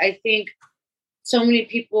back. I think so many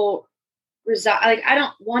people reside. Like, I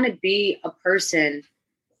don't want to be a person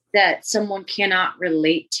that someone cannot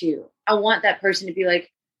relate to. I want that person to be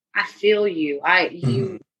like, I feel you.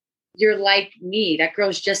 You're like me. That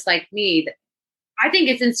girl's just like me. I think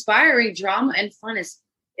it's inspiring. Drama and fun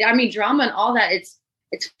drama and all that. It's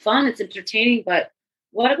fun. It's entertaining. But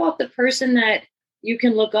what about the person that you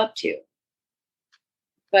can look up to?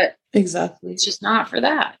 But exactly, it's just not for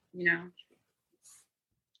that,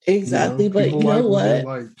 Exactly, but you know what?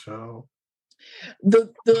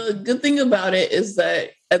 The good thing about it is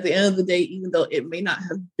that at the end of the day, even though it may not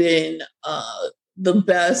have been the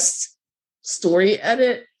best story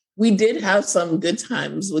edit, we did have some good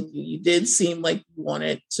times with you. You did seem like you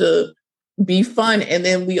wanted to be fun. And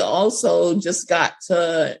then we also just got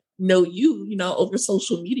to know you, over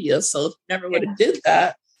social media. So if you never would have did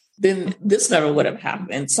that, then this never would have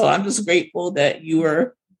happened. So I'm just grateful that you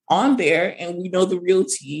were on there and we know the real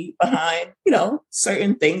tea behind,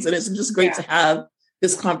 certain things. And it's just great to have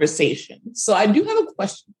this conversation. So I do have a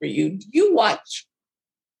question for you. Do you watch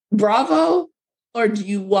Bravo or do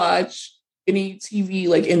you watch any TV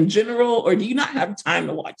like in general, or do you not have time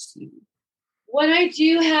to watch TV? When I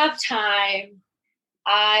do have time,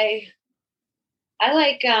 I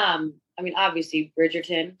like obviously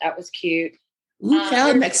Bridgerton. That was cute.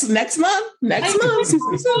 Next month. It's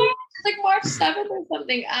like March 7th or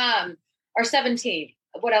something. Or 17th.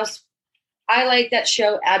 What else? I like that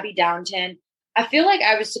show, Abby Downton. I feel like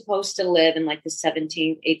I was supposed to live in like the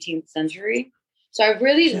 17th, 18th century. So I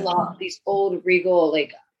really love these old regal,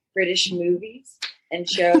 like British movies and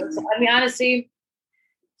shows. I mean, honestly,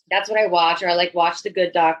 that's what I watch, or I like watch The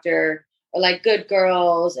Good Doctor, or like Good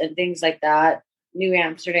Girls and things like that. New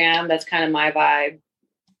Amsterdam, that's kind of my vibe.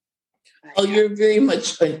 Oh, you're very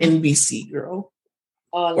much an NBC girl.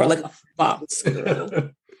 Oh, or like a Fox girl.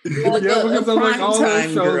 Like because I'm like all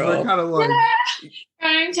those shows are kind of like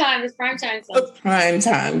prime time. It's prime time. A prime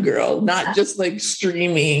time girl, not just like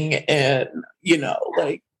streaming and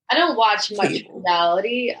like. I don't watch much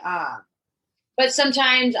reality, but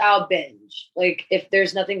sometimes I'll binge. Like if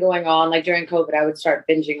there's nothing going on, like during COVID, I would start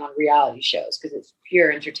binging on reality shows because it's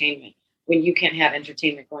pure entertainment when you can't have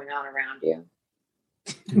entertainment going on around you.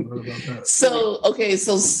 So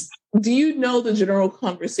do you know the general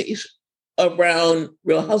conversation around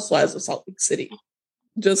Real Housewives of Salt Lake City?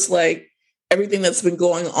 Just like everything that's been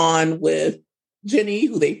going on with Jenny,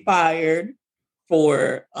 who they fired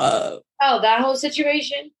for that whole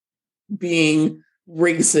situation being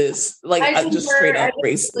racist, like just straight up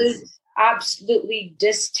racist. It was absolutely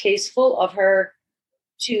distasteful of her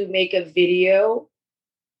to make a video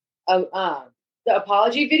of the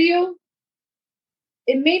apology video.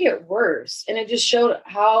 It made it worse, and it just showed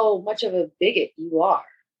how much of a bigot you are.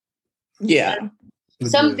 Yeah.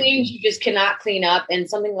 Some things you just cannot clean up, and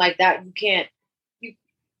something like that you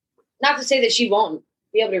not to say that she won't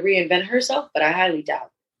be able to reinvent herself, but I highly doubt,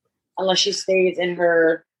 unless she stays in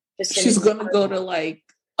her vicinity. She's going to go to like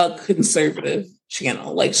a conservative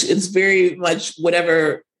channel. Like it's very much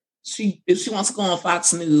whatever if she wants to go on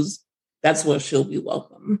Fox News, that's where she'll be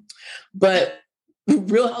welcome. But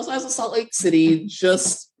Real Housewives of Salt Lake City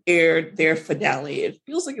just aired their finale. It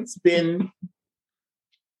feels like it's been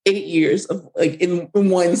 8 years of like in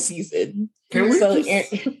one season. I was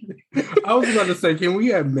about to say, can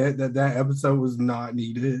we admit that episode was not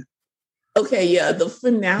needed? Okay, yeah, the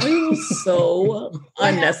finale was so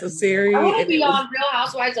unnecessary. I want to be on Real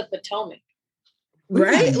Housewives of Potomac.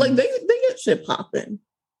 Right? Like they get shit popping.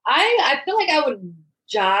 I feel like I would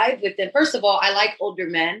jive with them. First of all, I like older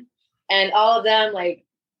men. And all of them, like,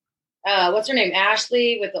 what's her name?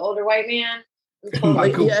 Ashley with the older white man.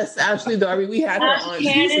 Yes, Ashley Darby. We had her on.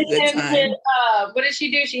 She was a good time. What did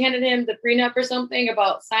she do? She handed him the prenup or something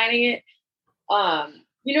about signing it.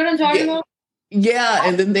 You know what I'm talking about? Yeah,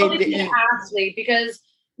 and then they didn't. Ashley, because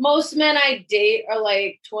most men I date are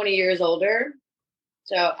like 20 years older.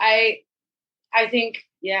 So I think,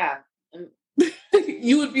 yeah.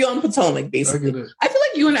 You would be on Potomac, basically. I feel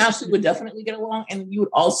like you and Ashley would definitely get along, and you would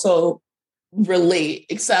also relate,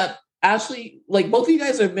 except Ashley, like both of you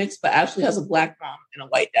guys are mixed, but Ashley has a black mom and a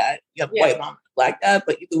white dad. You have a white mom and a black dad,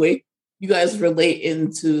 but either way, you guys relate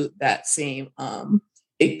into that same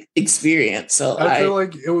experience. So I feel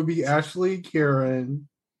like it would be Ashley, Karen,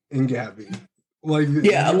 and Gabby. Like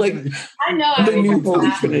I know the new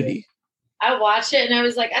Holy Trinity. I watched it and I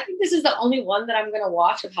was like, I think this is the only one that I'm going to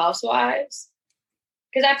watch of Housewives.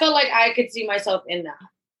 Because I felt like I could see myself in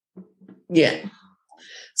that. Yeah.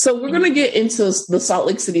 So we're going to get into the Salt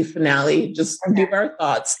Lake City finale, just give our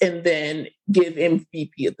thoughts and then give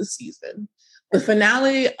MVP of the season. The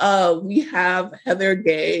finale, we have Heather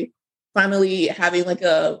Gay finally having like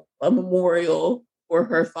a memorial for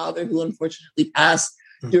her father who unfortunately passed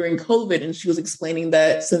during COVID. And she was explaining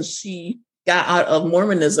that since she got out of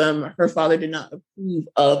Mormonism, her father did not approve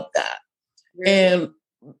of that. Really? And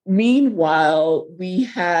meanwhile, we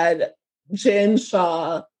had Jen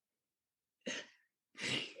Shah.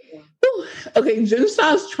 Okay, Jen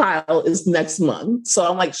Shah's trial is next month. So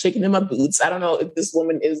I'm like shaking in my boots. I don't know if this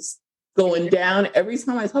woman is going down. Every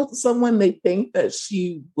time I talk to someone, they think that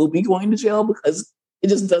she will be going to jail because it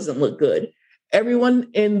just doesn't look good. Everyone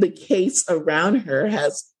in the case around her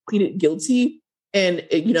has pleaded guilty and,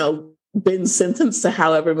 been sentenced to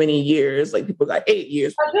however many years. Like people got 8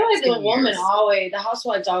 years. I feel like the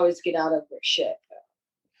housewives always get out of their shit.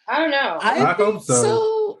 I don't know. I hope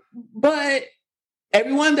so. But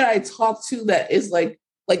everyone that I talk to that is like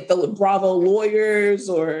the Bravo lawyers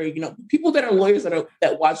or, people that are lawyers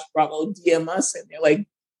that watch Bravo DM us and they're like,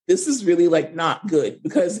 this is really like not good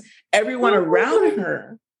because everyone around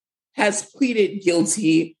her has pleaded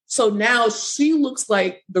guilty. So now she looks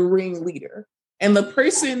like the ringleader. And the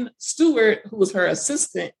person, Stuart, who was her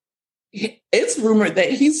assistant, it's rumored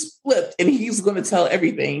that he's flipped and he's going to tell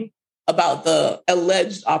everything about the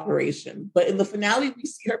alleged operation. But in the finale, we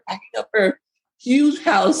see her packing up her huge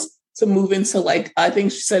house to move into I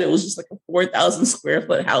think she said it was just like a 4,000 square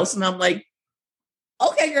foot house. And I'm like,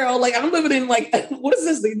 okay, girl, like I'm living in what is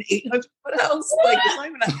this, like an 800 foot house? Like it's not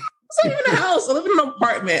even a house. I live in an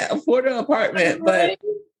apartment, a Florida apartment. But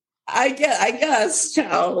I guess,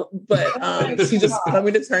 child. But she's just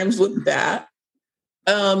coming to terms with that.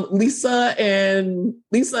 Lisa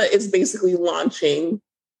is basically launching.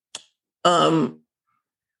 What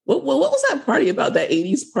was that party about? That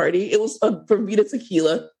 80s party? It was for Vita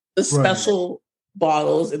Tequila, the special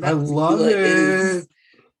bottles, and that I love it.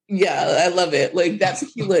 Yeah, I love it. Like that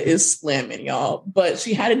tequila is slamming, y'all. But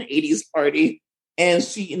she had an 80s party and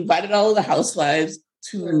she invited all of the housewives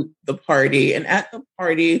to the party. And at the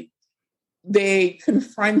party, Whitney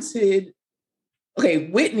confronted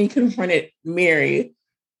Mary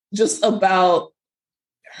just about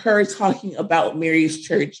her talking about Mary's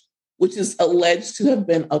church, which is alleged to have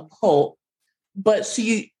been a cult. But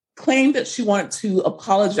she claimed that she wanted to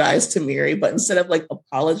apologize to Mary, but instead of like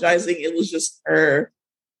apologizing, it was just her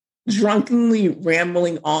drunkenly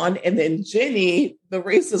rambling on. And then Jenny, the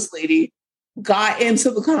racist lady, got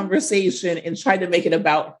into the conversation and tried to make it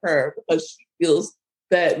about her because she feels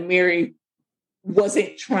that Mary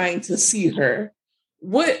wasn't trying to see her.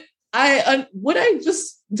 What I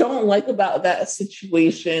just don't like about that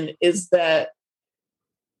situation is that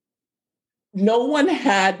no one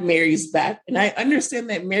had Mary's back. And I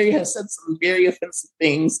understand that Mary has said some very offensive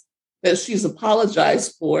things that she's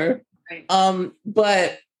apologized for. Right.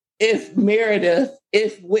 But if Meredith,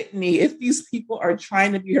 if Whitney, if these people are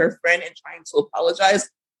trying to be her friend and trying to apologize,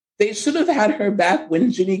 they should have had her back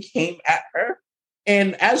when Jenny came at her.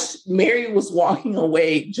 And as Mary was walking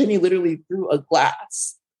away, Jenny literally threw a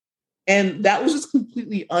glass. And that was just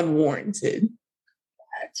completely unwarranted.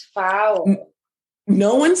 That's foul.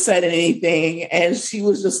 No one said anything. And she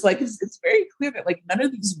was just like, it's very clear that like none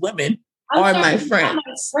of these women are my friends.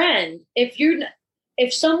 My friend.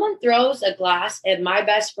 If someone throws a glass at my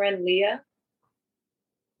best friend, Leah,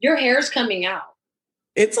 your hair's coming out.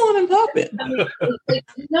 It's on and popping. I mean,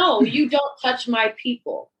 no, you don't touch my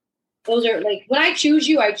people. Those are like, when I choose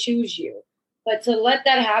you, I choose you. But to let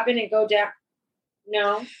that happen and go down,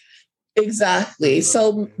 no. Exactly.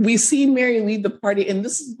 So we see Mary lead the party, and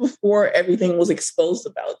this is before everything was exposed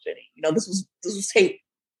about Jenny. You know, this was taped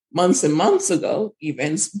months and months ago,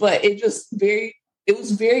 even. But it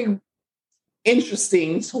was very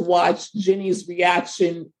interesting to watch Jenny's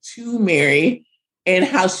reaction to Mary and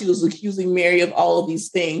how she was accusing Mary of all of these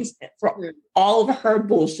things, and for all of her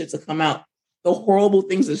bullshit to come out, the horrible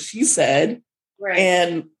things that she said, right,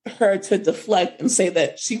 and her to deflect and say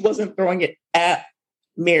that she wasn't throwing it at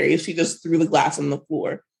Mary, she just threw the glass on the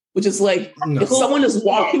floor, which is like, if someone is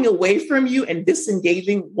walking away from you and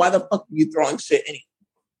disengaging, why the fuck are you throwing shit anyway?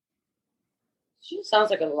 She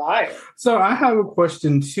sounds like a liar. So I have a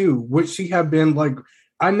question too. Would she have been like,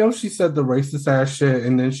 I know she said the racist ass shit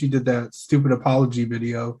and then she did that stupid apology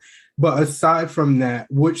video, but aside from that,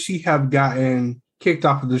 would she have gotten kicked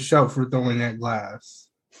off of the show for throwing that glass?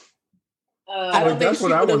 I don't think that's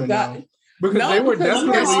what I want to know. Because they were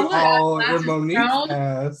definitely all in Monique's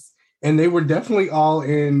ass. And they were definitely all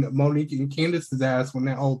in Monique and Candace's ass when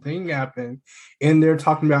that whole thing happened. And they're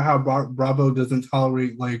talking about how Bravo doesn't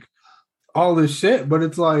tolerate like all this shit. But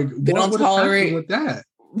it's like, they don't tolerate with that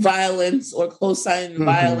violence or co-signing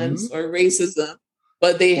violence or racism.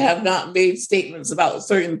 But they have not made statements about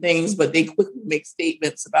certain things, but they quickly make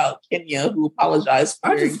statements about Kenya, who apologized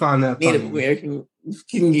for Native American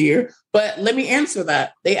gear. But let me answer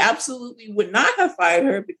that. They absolutely would not have fired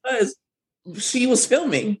her because she was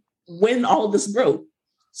filming when all this broke.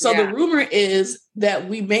 So the rumor is that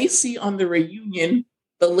we may see on the reunion,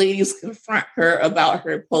 the ladies confront her about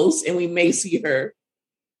her post, and we may see her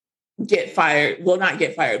get fired. Well, not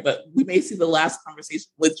get fired, but we may see the last conversation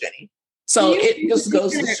with Jenny. So it just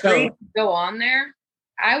goes to show. Go on there.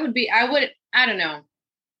 I don't know.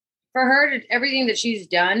 For her to everything that she's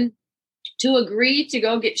done, to agree to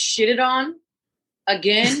go get shitted on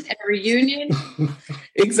again at a reunion.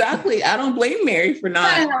 Exactly. I don't blame Mary for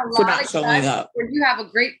not showing up. Or you have a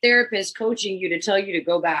great therapist coaching you to tell you to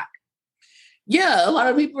go back. Yeah, a lot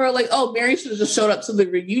of people are like, oh, Mary should have just showed up to the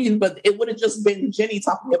reunion, but it would have just been Jenny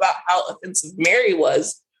talking about how offensive Mary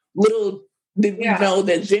was. Little did we know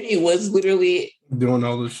that Jenny was literally doing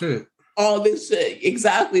all this shit. All this shit,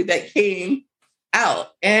 exactly, that came out.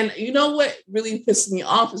 And you know what really pissed me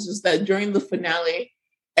off is just that during the finale,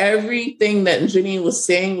 everything that Jenny was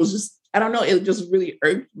saying was just, I don't know, it just really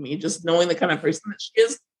irked me, just knowing the kind of person that she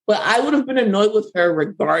is. But I would have been annoyed with her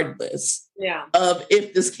regardless of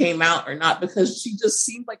if this came out or not, because she just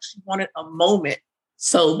seemed like she wanted a moment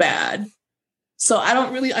so bad. So I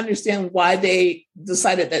don't really understand why they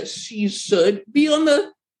decided that she should be on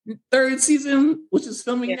the third season, which is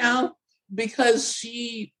filming now, because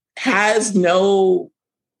she has no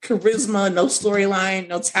charisma, no storyline,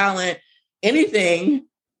 no talent, anything.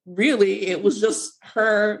 Really, it was just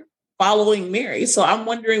her following Mary. So I'm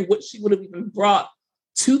wondering what she would have even brought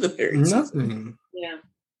to the third season. Nothing. Yeah.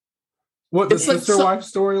 What, the sister wife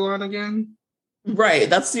storyline again? Right.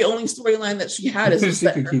 That's the only storyline that she had, is just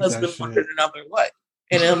that her husband wanted another wife.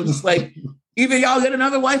 And I'm just like, either y'all get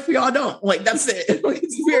another wife or y'all don't. Like, that's it. Like,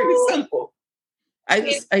 it's very simple.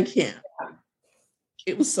 I can't.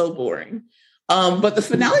 It was so boring. But the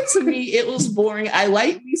finale, to me, it was boring. I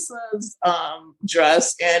like Lisa's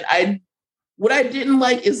dress, and what I didn't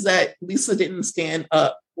like is that Lisa didn't stand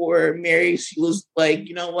up for Mary. She was like,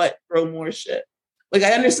 you know what, throw more shit. Like,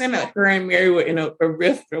 I understand that her and Mary were in a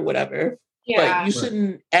rift or whatever, but you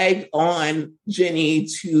shouldn't egg on Jenny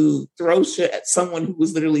to throw shit at someone who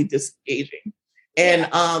was literally disengaging. And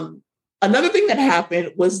another thing that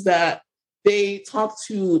happened was that they talked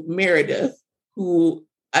to Meredith, who,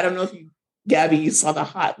 I don't know if Gabby, you saw the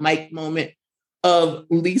hot mic moment of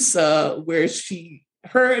Lisa where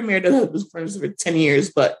her and Meredith have been friends for 10 years,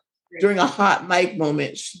 but during a hot mic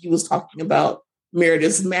moment, she was talking about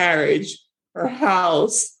Meredith's marriage, her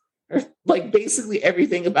house, like basically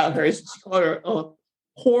everything about her. She called her a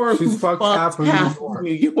whore who fucked half of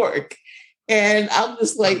New York. And I'm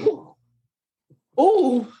just like,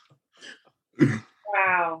 oh.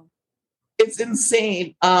 Wow. It's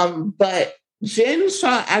insane. But Jen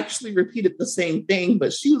Shaw actually repeated the same thing,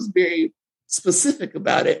 but she was very specific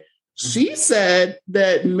about it. She said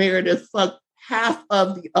that Meredith fucked half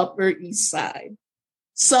of the Upper East Side.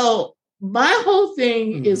 So my whole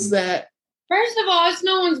thing is that, first of all, it's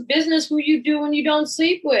no one's business who you do when you don't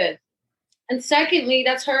sleep with. And secondly,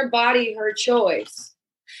 that's her body, her choice.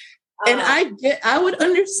 And I would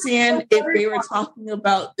understand if they were talking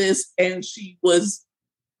about this and she was,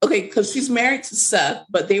 okay, because she's married to Seth,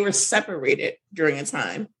 but they were separated during a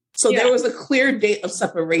time. So there was a clear date of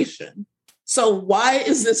separation. So why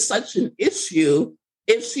is this such an issue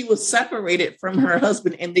if she was separated from her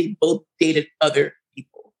husband and they both dated other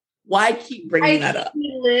people? Why keep bringing that up?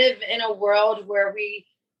 We live in a world where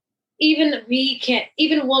even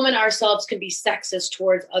women ourselves can be sexist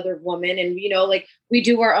towards other women. And, like we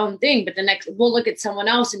do our own thing, but the next we'll look at someone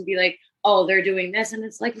else and be like, oh, they're doing this. And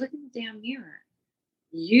it's like, look in the damn mirror.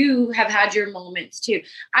 You have had your moments too.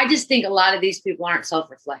 I just think a lot of these people aren't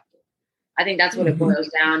self-reflective. I think that's what it boils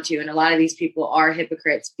down to. And a lot of these people are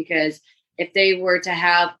hypocrites, because if they were to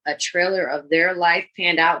have a trailer of their life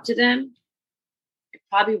panned out to them, it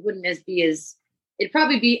probably wouldn't it'd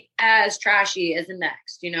probably be as trashy as the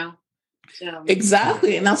next, So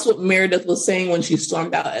exactly. And that's what Meredith was saying when she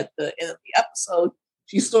stormed out at the end of the episode.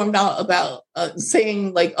 She stormed out about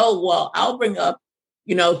saying like, oh, well, I'll bring up,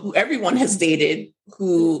 who everyone has dated,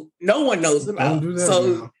 who no one knows about. Don't do that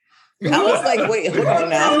so now. I was like, wait, hold on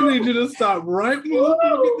now. I need you to stop right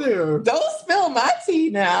there. Don't spill my tea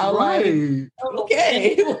now. Right. Like,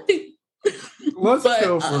 okay. Let's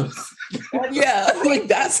go first. Yeah, like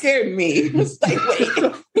that scared me. It's like,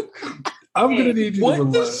 wait. I'm going to need you to relax.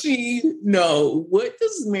 What does she know? What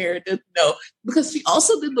does Meredith know? Because she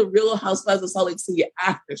also did the Real Housewives of Salt Lake City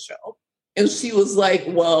after show. And she was like,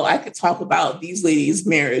 well, I could talk about these ladies'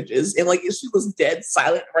 marriages. And like, she was dead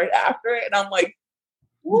silent right after it. And I'm like,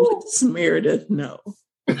 what does Meredith know?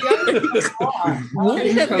 What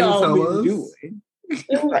have y'all been doing?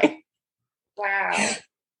 Right. Wow.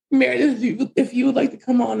 Meredith, if you would like to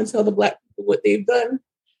come on and tell the Black people what they've done,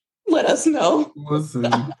 let us know. Listen.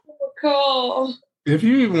 Cool. If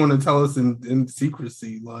you even want to tell us in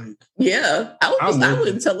secrecy, like. Yeah. I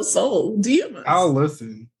wouldn't tell a soul. DM us. I'll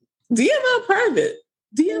listen. DM out private.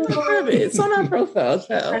 It's on our profile,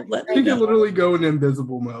 child. She can literally go in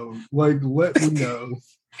invisible mode. Like, let me know.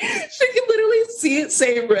 She can literally see it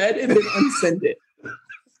say red and then unsend it.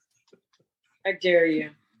 I dare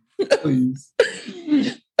you. Please.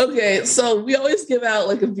 Okay, so we always give out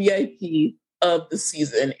like a VIP of the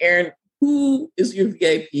season. Aaron, who is your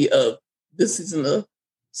VIP of this season of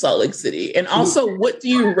Salt Lake City? And also, what do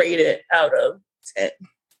you rate it out of 10?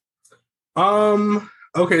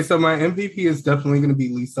 Okay, so my MVP is definitely going to be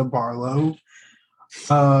Lisa Barlow.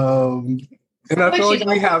 And I feel like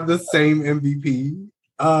we have the same MVP.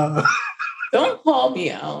 Don't call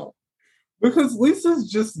me out. Because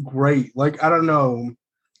Lisa's just great. Like, I don't know.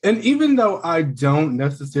 And even though I don't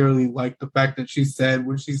necessarily like the fact that she said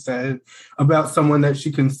what she said about someone that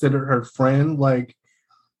she considered her friend, like,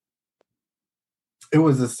 it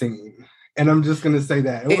was a scene. And I'm just going to say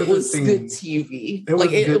that. It was good TV.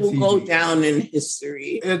 It will go down in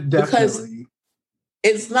history. It definitely. Because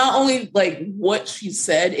it's not only like what she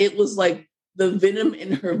said, it was like the venom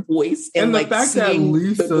in her voice. And the like fact that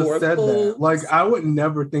Lisa said codes. that. Like, I would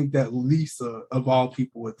never think that Lisa, of all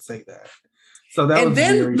people, would say that. So that and was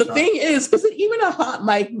then very the shocking. thing is it even a hot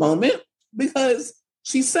mic moment? Because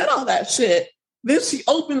She said all that shit. Then she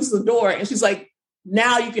opens the door and she's like,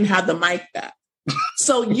 now you can have the mic back.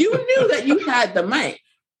 So you knew that you had the mic.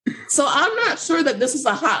 So I'm not sure that this is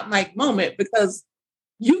a hot mic moment because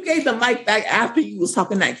you gave the mic back after you was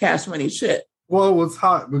talking that Cash Money shit. Well, it was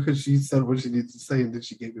hot because she said what she needed to say and then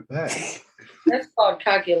she gave it back. That's called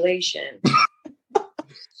calculation.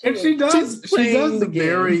 And she does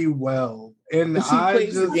very well. And I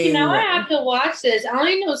just, I have to watch this. I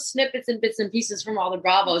only know snippets and bits and pieces from all the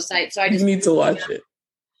Bravo sites, so I just need to watch it.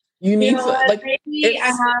 You need to like. Maybe I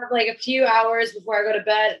have like a few hours before I go to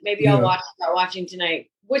bed. Maybe I'll start watching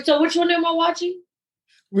tonight. Which one am I watching?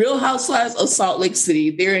 Real Housewives of Salt Lake City.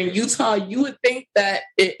 They're in Utah. You would think that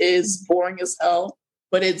it is boring as hell,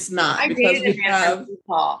 but it's not because we have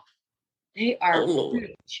Utah. They are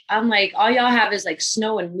huge. I'm like, all y'all have is like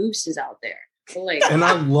snow and mooses out there. Like, and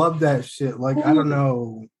I love that shit. Like, I don't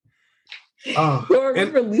know.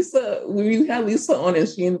 Remember Lisa? We had Lisa on and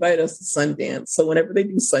she invited us to Sundance. So whenever they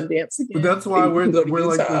do Sundance again, but that's why we're like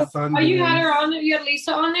the Sundance. Oh, you had her on there? You had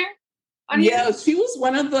Lisa on there? She was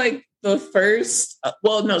one of like the first.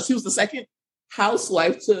 She was the second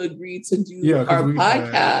housewife to agree to do our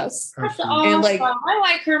podcast. That's awesome. And like, I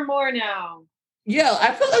like her more now. Yeah,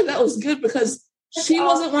 I feel like that was good because she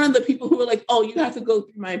wasn't one of the people who were like, "Oh, you have to go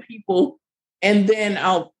through my people, and then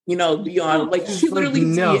I'll, be on." Like she literally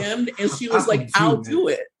DM'd and she was like, "I'll do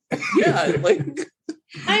it." Yeah, like.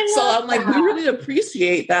 So I'm like, we really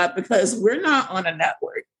appreciate that because we're not on a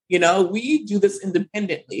network. We do this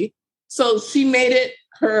independently. So she made it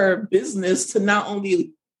her business to not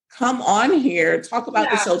only come on here, talk about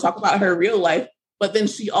the show, talk about her real life, but then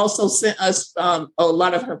she also sent us a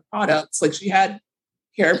lot of her products. Like she had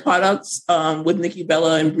hair products with Nikki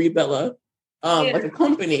Bella and Brie Bella, like a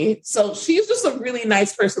company. So she's just a really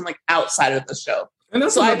nice person, like outside of the show. And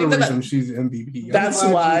that's another reason she's MVP. That's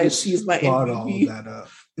why she's my MVP. All that up.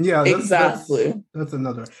 Yeah, exactly. That's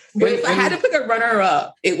another. But if I had to pick a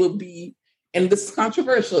runner-up, it would be, and this is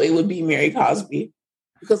controversial, it would be Mary Cosby.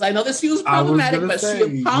 Because I know that she was problematic, but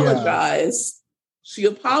she apologized. Yeah. She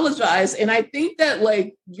apologized. And I think that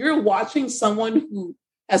like you're watching someone who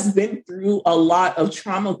has been through a lot of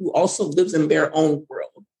trauma who also lives in their own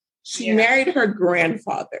world. She married her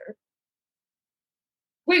grandfather.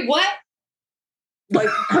 Wait, what? Like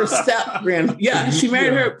her she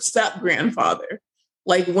married her step-grandfather.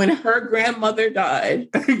 Like when her grandmother died.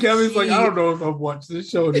 Gavin's like, I don't know if I've watched this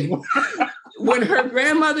show anymore. When her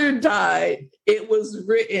grandmother died, it was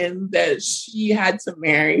written that she had to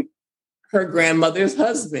marry her grandmother's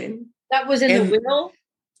husband. That was in the will?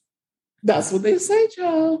 That's what they say,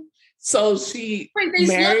 Joe. So she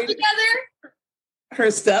married together? Her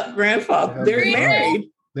step-grandfather. They're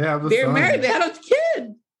married. They're married. They had a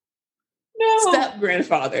kid. No.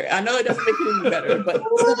 Step-grandfather. I know it doesn't make it any better, but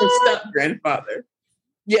it's her step-grandfather.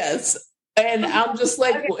 Yes. And I'm just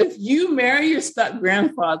like, well, if you marry your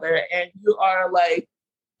step-grandfather and you are like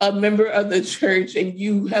a member of the church and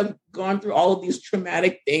you have gone through all of these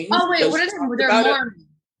traumatic things. Oh, wait, what is it? They're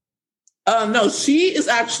Mormon. No, she is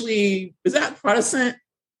actually, is that Protestant?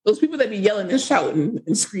 Those people that be yelling and shouting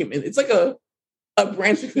and screaming. It's like a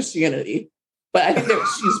branch of Christianity. But I think that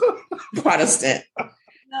she's Protestant.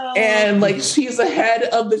 No. And like she's the head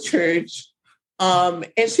of the church. And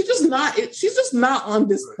she's just not on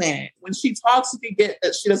this planet. When she talks, you can get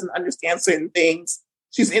that she doesn't understand certain things.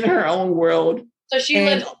 She's in her own world. So she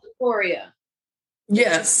lives in Victoria.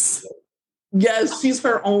 Yes. Yes, she's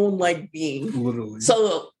her own like being. Literally.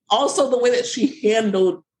 So also the way that she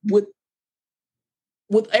handled with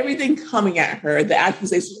everything coming at her, the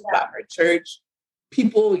accusations about her church,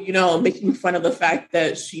 people, making fun of the fact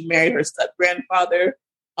that she married her step-grandfather,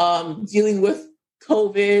 dealing with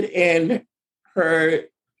COVID and her,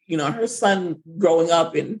 her son growing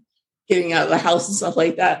up and getting out of the house and stuff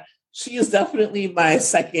like that. She is definitely my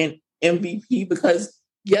second MVP because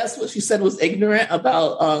yes, what she said was ignorant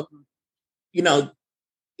about,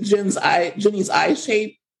 Jenny's eye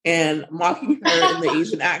shape and mocking her in the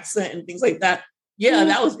Asian accent and things like that. Yeah,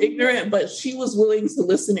 that was ignorant, but she was willing to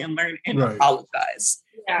listen and learn and apologize.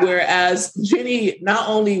 Yeah. Whereas Jenny not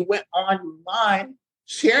only went online,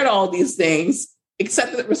 shared all these things,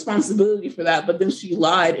 accepted responsibility for that, but then she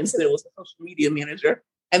lied and said it was a social media manager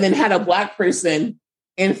and then had a Black person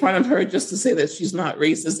in front of her just to say that she's not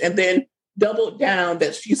racist and then doubled down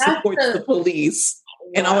that she supports the police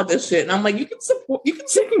and all of this shit. And I'm like, you can support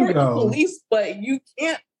the police, but you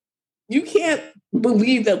can't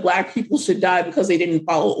believe that Black people should die because they didn't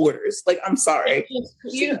follow orders. Like, I'm sorry.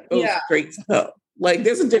 She goes straight to hell. Like,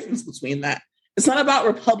 there's a difference between that. It's not about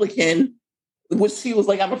Republican, which she was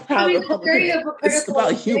like, I'm a proud Republican. It's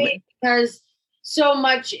about human. Because so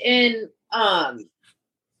much in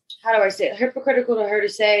how do I say it? Hypocritical to her to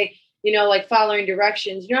say, you know, like following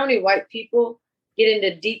directions. You know how many white people get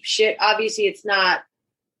into deep shit? Obviously, it's not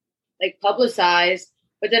like publicized,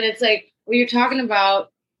 but then it's like when you're talking about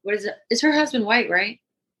what is it? Is her husband white, right?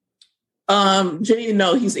 Jenny,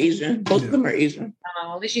 no, he's Asian. Both of them are Asian.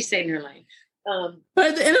 Oh, at least she's saving her life. But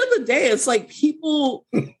at the end of the day, it's like people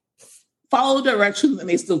follow directions and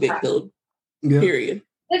they still get killed. Yeah. Period.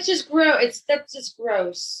 That's just gross. That's just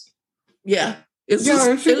gross. Yeah. It's just,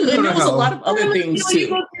 and there was a lot of other things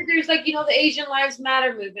too. There's like, you know, the Asian Lives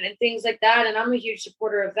Matter movement and things like that. And I'm a huge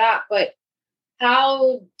supporter of that. But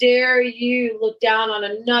how dare you look down on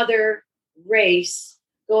another race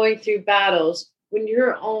going through battles when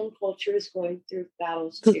your own culture is going through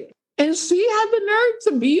battles too? And she had the nerve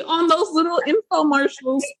to be on those little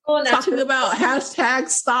infomercials talking about hashtag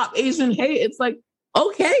stop Asian hate. It's like,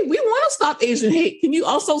 okay, we want to stop Asian hate. Can you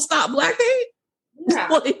also stop Black hate? Yeah.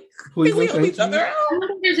 Like, can we help each other out? I don't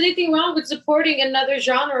think there's anything wrong with supporting another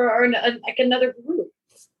genre or like another group.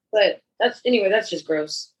 But that's just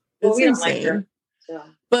gross. Well, we don't like her. So.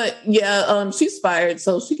 But yeah, she's fired,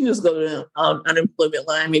 so she can just go to unemployment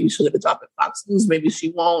line. Maybe she'll get a job at Fox News. Maybe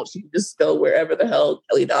she won't. She can just go wherever the hell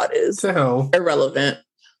Kelly Dodd is. To hell. Irrelevant.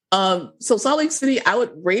 So Salt Lake City, I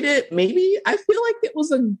would rate it maybe. I feel like it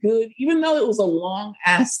was a good, even though it was a long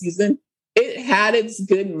ass season, it had its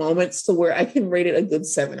good moments to where I can rate it a good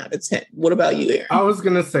 7 out of 10. What about you, Aaron? I was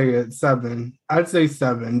gonna say it 7. I'd say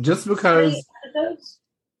 7, just because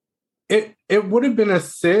it would have been a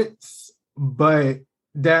 6, but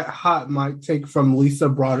that hot mic take from Lisa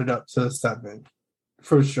brought it up to a 7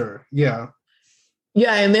 for sure. Yeah.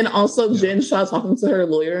 Yeah, and then also Jen Shaw talking to her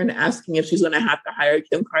lawyer and asking if she's going to have to hire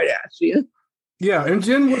Kim Kardashian. Yeah, and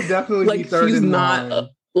Jen would definitely be third in line.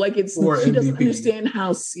 Like she doesn't understand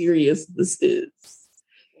how serious this is.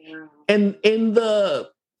 Yeah. And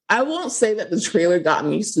I won't say that the trailer got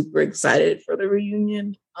me super excited for the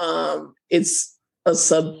reunion. It's a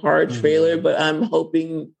subpar trailer, but I'm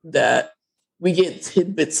hoping that we get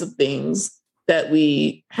tidbits of things that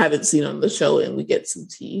we haven't seen on the show, and we get some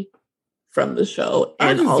tea from the show.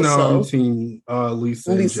 And also,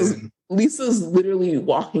 Lisa's literally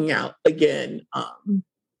walking out again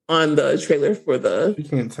on the trailer for she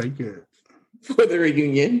can't take it for the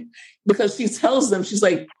reunion, because she tells them, she's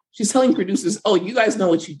telling producers, "Oh, you guys know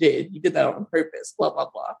what you did. You did that on purpose." Blah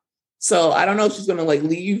blah blah. So I don't know if she's gonna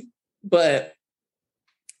leave, but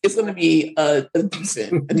it's going to be a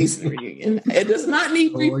decent reunion. It does not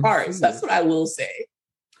need 3 parts. That's what I will say.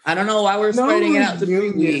 I don't know why we're spreading it out to 3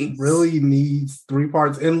 weeks. Really needs 3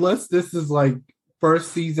 parts, unless this is like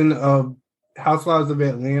first season of Housewives of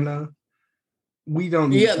Atlanta. We don't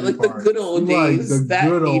need 3 parts. The good old days. Like the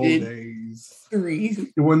good old days.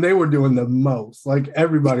 3. When they were doing the most, like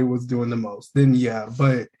everybody was doing the most. Then yeah,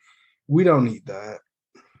 but we don't need that.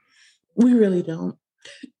 We really don't.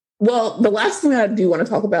 Well, the last thing that I do want to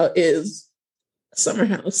talk about is Summer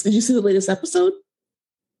House. Did you see the latest episode?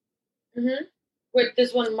 Mm-hmm. Wait,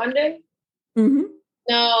 this one Monday? Mm-hmm.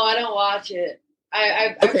 No, I don't watch it.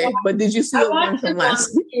 But did you see the one from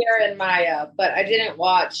last week? Here and Maya, but I didn't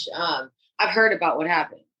watch. I've heard about what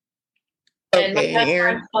happened. And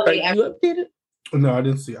Aaron, are you updated? No, I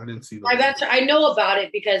didn't see that. I know about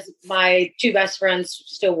it because my 2 best friends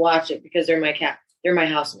still watch it because they're my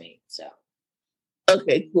housemates. So.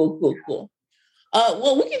 Okay, cool.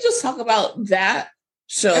 Well, we can just talk about that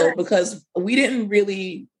show because we didn't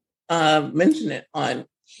really mention it on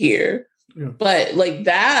here. Yeah. But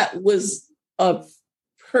that was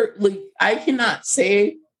I cannot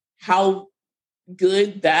say how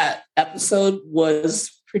good that episode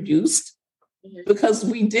was produced, because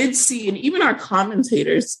we did see, and even our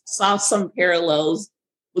commentators saw some parallels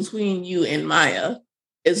between you and Maya.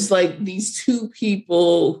 It's these 2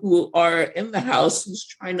 people who are in the house who's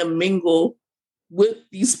trying to mingle with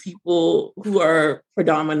these people who are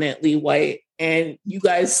predominantly white. And you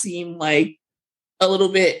guys seem like a little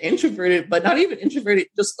bit introverted, but not even introverted,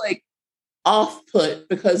 just off-put,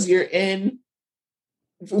 because you were in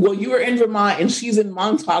Vermont and she's in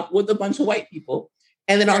Montauk with a bunch of white people.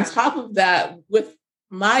 And then on top of that, with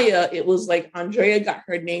Maya, it was Andrea got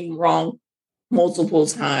her name wrong multiple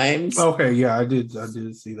times. Okay, yeah, I did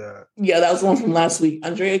see that. Yeah, that was one from last week.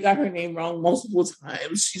 Andrea got her name wrong multiple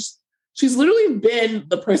times. She's literally been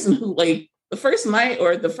the person who, the first night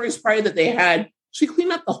or the first party that they had, she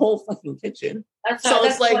cleaned up the whole fucking kitchen. That's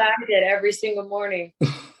what I did every single morning.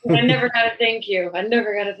 I never got a thank you.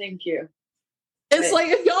 It's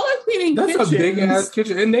if y'all are cleaning that's kitchens, a big ass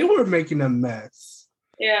kitchen, and they were making a mess.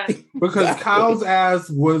 Yeah, because Kyle's ass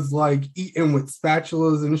was eating with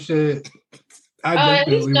spatulas and shit. I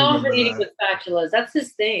He's definitely known for remember eating that. with spatulas. That's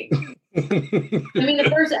his thing. I mean, the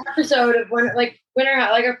first episode of Winter, like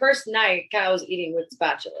our first night, Kyle was eating with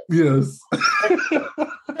spatulas. Yes.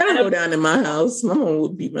 I go down in my house. My mom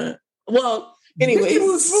would be mad. Well,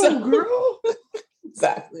 anyways, girl.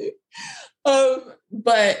 Exactly.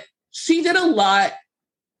 But she did a lot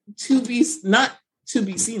to be not to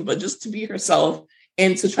be seen, but just to be herself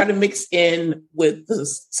and to try to mix in with the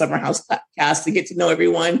Summer House cast to get to know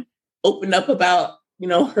everyone. Opened up about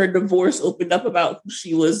her divorce. Opened up about who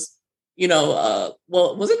she was. Well,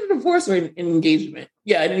 was it a divorce or an engagement?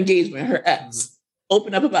 Yeah, an engagement. Her ex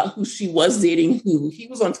opened up about who she was dating. Who he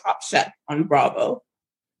was on Top Chef on Bravo.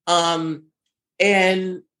 And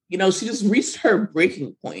she just reached her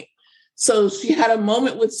breaking point. So she had a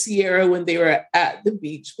moment with Sierra when they were at the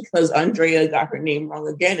beach because Andrea got her name wrong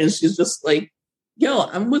again. And she's just like, yo,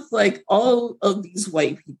 I'm with like all of these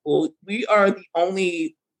white people. We are the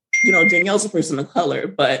only, Danielle's a person of color,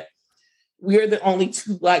 but we're the only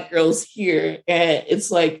two Black girls here. And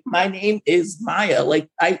it's like, my name is Maya. Like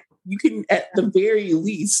you can at the very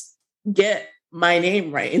least get my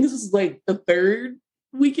name right. And this is like the third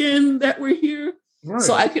weekend that we're here. Right.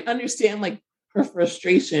 So I can understand like her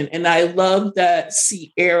frustration. And I love that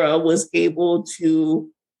Sierra was able to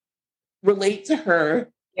relate to her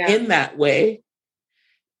in that way.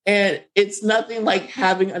 And it's nothing like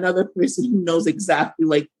having another person who knows exactly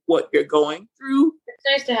like what you're going through. It's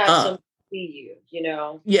nice to have someone see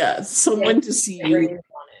you, Yeah, someone to see you.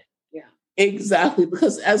 Yeah. Exactly.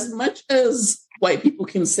 Because as much as white people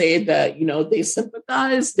can say that, they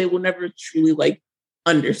sympathize, they will never truly like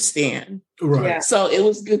understand. Right. Yeah. So it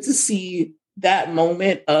was good to see that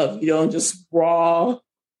moment of, just raw,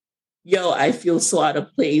 I feel so out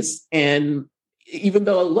of place. And even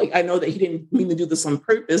though like I know that he didn't mean to do this on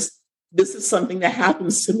purpose, this is something that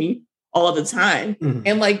happens to me all the time. Mm-hmm.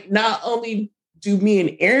 And like not only do me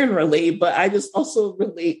and Aaron relate, but I just also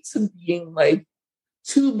relate to being like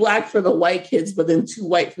too Black for the white kids, but then too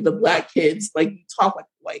white for the Black kids. Like you talk like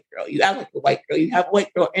a white girl, you act like a white girl, you have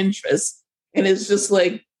white girl interests. And it's just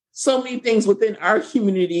like so many things within our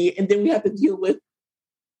community. And then we have to deal with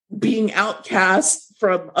being outcast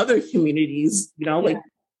from other communities,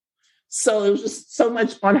 so it was just so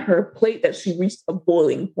much on her plate that she reached a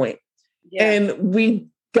boiling point. Yeah. And we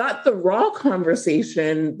got the raw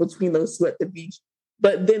conversation between those two at the beach,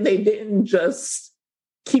 but then they didn't just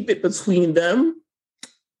keep it between them.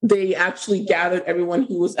 They actually gathered everyone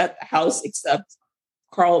who was at the house except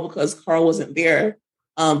Carl, because Carl wasn't there.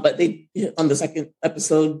 But they, on the second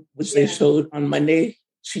episode, which they showed on Monday,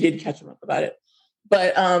 she did catch him up about it.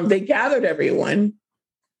 But they gathered everyone,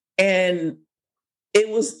 and it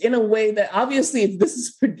was in a way that obviously this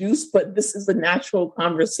is produced, but this is a natural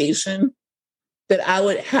conversation that I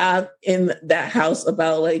would have in that house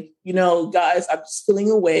about like, guys, I'm just feeling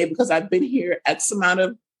away because I've been here X amount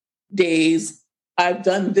of days. I've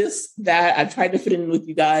done this, that. I've tried to fit in with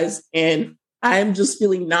you guys, and I'm just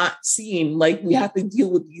feeling not seen. Like we have to deal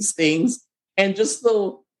with these things. And just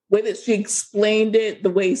the way that she explained it, the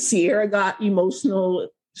way Sierra got emotional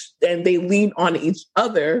and they leaned on each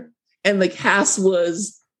other, and the cast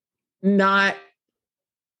was not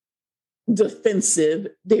defensive.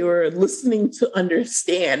 They were listening to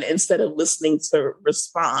understand instead of listening to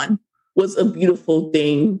respond, was a beautiful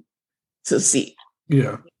thing to see.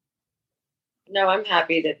 Yeah. No, I'm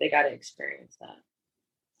happy that they got to experience that.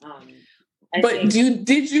 But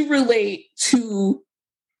did you relate to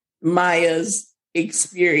Maya's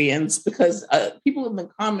experience? Because people in the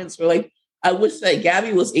comments were like, I wish that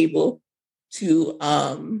Gabby was able to,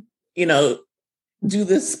 do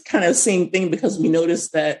this kind of same thing, because we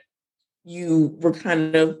noticed that you were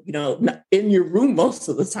kind of, not in your room most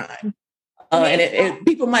of the time. And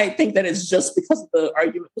people might think that it's just because of the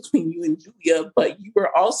argument between you and Julia, but you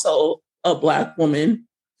were also a Black woman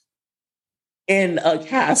in a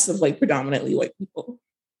cast of like predominantly white people.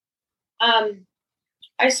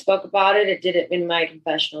 I spoke about it. It didn't in my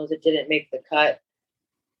confessionals. It didn't make the cut.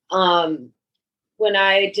 When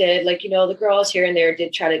I did, the girls here and there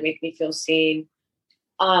did try to make me feel seen.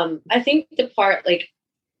 I think the part,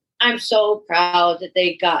 I'm so proud that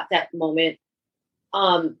they got that moment.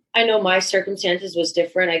 I know my circumstances was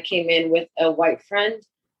different. I came in with a white friend.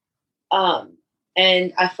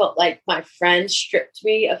 And I felt like my friend stripped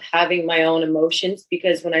me of having my own emotions,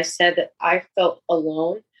 because when I said that I felt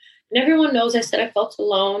alone, and everyone knows I said I felt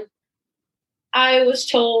alone, I was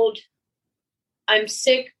told, I'm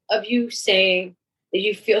sick of you saying that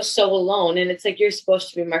you feel so alone. And it's like, you're supposed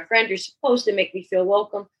to be my friend. You're supposed to make me feel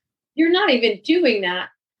welcome. You're not even doing that.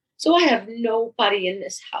 So I have nobody in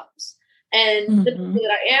this house. And the people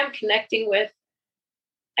that I am connecting with,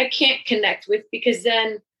 I can't connect with, because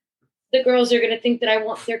then the girls are going to think that I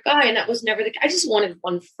want their guy. And that was never I just wanted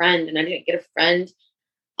one friend, and I didn't get a friend.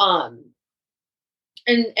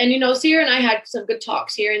 And you know, Sierra and I had some good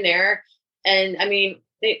talks here and there. And I mean,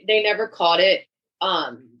 they never caught it.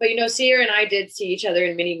 But you know, Sierra and I did see each other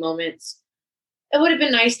in many moments. It would have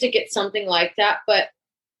been nice to get something like that, but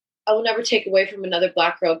I will never take away from another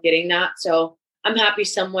Black girl getting that. So I'm happy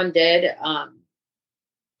someone did.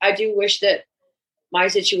 I do wish that my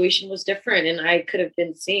situation was different and I could have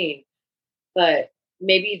been seen, but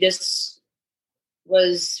maybe this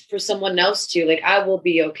was for someone else too. Like, I will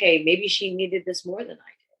be okay. Maybe she needed this more than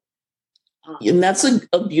I did. And that's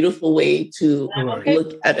a beautiful way to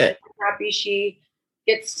look at it. I'm happy she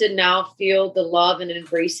gets to now feel the love and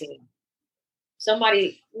embracing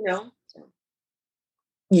somebody, you know. So.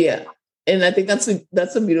 Yeah. And I think that's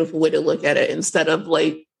a beautiful way to look at it, instead of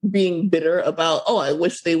like being bitter about, oh, I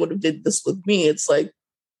wish they would have did this with me. It's like,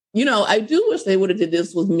 you know, I do wish they would have did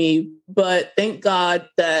this with me, but thank God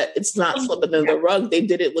that it's not slipping under the rug. They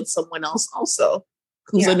did it with someone else also,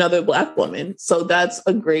 who's another Black woman. So that's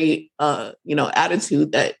a great,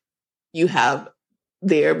 attitude that you have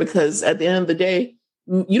there, because at the end of the day,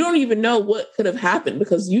 you don't even know what could have happened,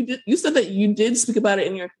 because you said that you did speak about it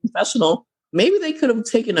in your confessional. Maybe they could have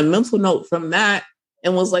taken a mental note from that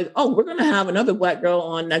and was like, oh, we're going to have another Black girl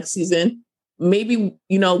on next season. Maybe,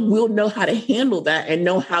 you know, we'll know how to handle that and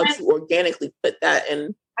know how to organically put that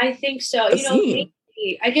in. I think so. You know,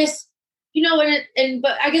 maybe, I guess, you know,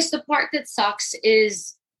 but I guess the part that sucks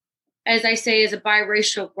is, as I say, as a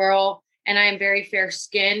biracial girl, and I am very fair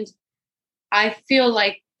skinned, I feel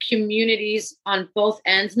like communities on both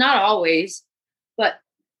ends, not always, but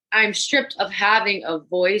I'm stripped of having a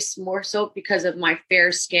voice more so because of my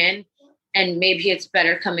fair skin. And maybe it's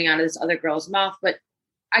better coming out of this other girl's mouth, but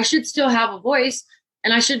I should still have a voice,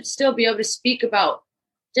 and I should still be able to speak about,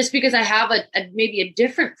 just because I have maybe a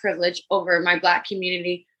different privilege over my Black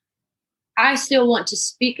community. I still want to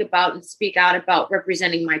speak about and speak out about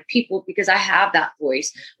representing my people, because I have that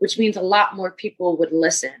voice, which means a lot more people would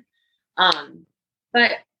listen.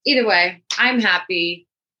 But either way, I'm happy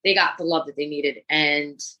they got the love that they needed,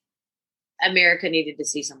 and America needed to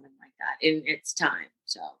see something like that in its time.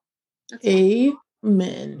 So that's Amen.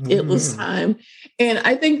 Mm-hmm. It was time. And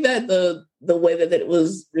I think that the way that it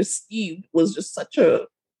was received was just such a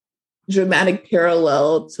dramatic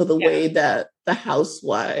parallel to the way that the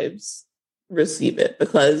housewives receive it,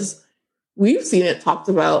 because we've seen it talked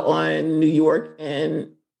about on New York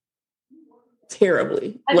and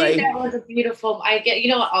terribly. I think that was a beautiful, I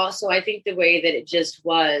think the way that it just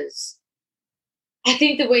was, I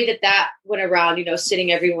think the way that went around, you know,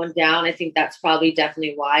 sitting everyone down, I think that's probably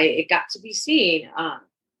definitely why it got to be seen.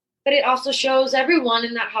 But it also shows everyone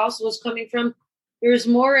in that house was coming from, there's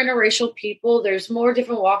more interracial people, there's more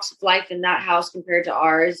different walks of life in that house compared to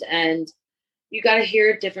ours. And you got to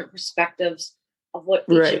hear different perspectives of what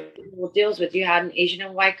each people deals with. You had an Asian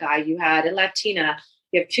and white guy, you had a Latina,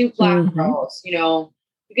 you have two Black girls, you know,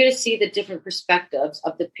 you get to see the different perspectives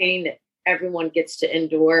of the pain that everyone gets to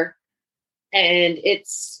endure. And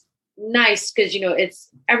it's nice because, you know, it's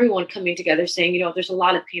everyone coming together saying, you know, there's a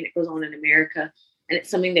lot of pain that goes on in America, and it's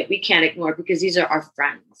something that we can't ignore because these are our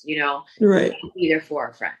friends, you know, right? Be there for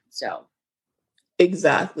our friends. So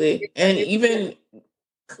exactly. And even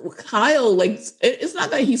Kyle, like, it's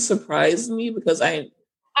not that he surprised me, because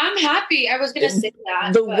I'm happy. I was going to say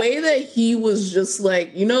that. The way that he was just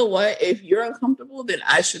like, you know what, if you're uncomfortable, then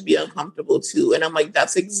I should be uncomfortable too. And I'm like,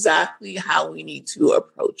 that's exactly how we need to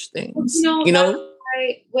approach things. You know?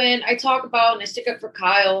 When I talk about and I stick up for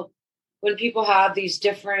Kyle, when people have these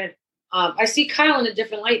different, I see Kyle in a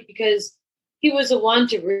different light, because he was the one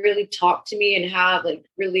to really talk to me and have like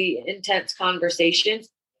really intense conversations.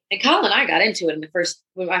 And Kyle and I got into it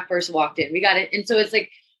when I first walked in. We got it. And so it's like,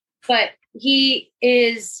 but he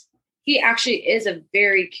actually is a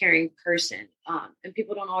very caring person. And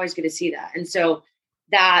people don't always get to see that. And so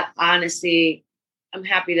that, honestly, I'm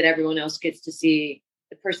happy that everyone else gets to see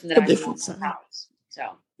the person that I know in the house. So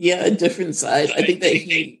yeah, a different side. I think that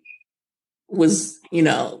he was, you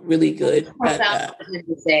know, really good at that.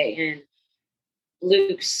 To say, and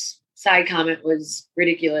Luke's side comment was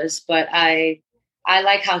ridiculous, but I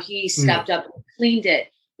like how he stepped up and cleaned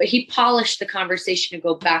it, but he polished the conversation to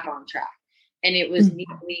go back on track, and it was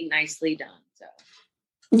neatly, nicely done. So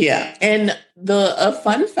yeah, and a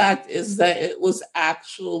fun fact is that it was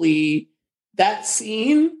actually, that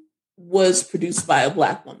scene was produced by a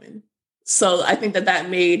Black woman. So I think that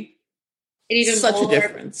made such a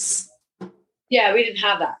difference. Yeah, we didn't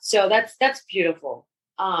have that. So that's beautiful.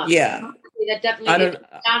 Yeah. That definitely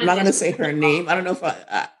I'm not going to say her name. I don't know if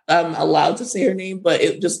I'm allowed to say her name, but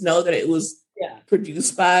just know that it was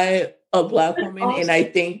produced by a Black woman. Awesome. And I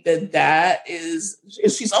think that is,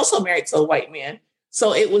 she's also married to a white man.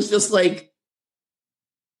 So it was just like,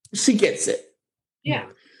 she gets it. Yeah.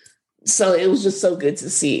 So it was just so good to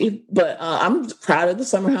see. But I'm proud of the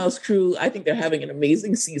Summer House crew. I think they're having an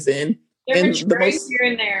amazing season. They're maturing here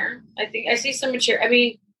and there. I think I see some mature. I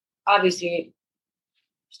mean, obviously,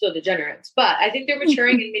 still degenerates, but I think they're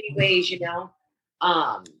maturing in many ways. You know,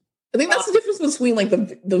 I think that's the difference between like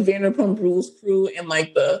the Vanderpump Rules crew and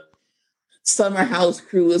like the Summer House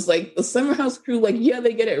crew. Is like the Summer House crew, like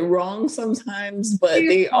they get it wrong sometimes, but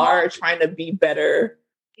they are trying to be better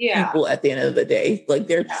people at the end of the day. Like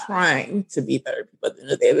they're trying to be better people at the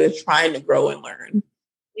end of the day. They're trying to grow and learn.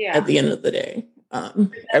 Yeah. At the end of the day,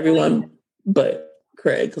 everyone but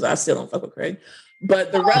Craig, because I still don't fuck with Craig.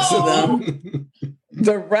 But the rest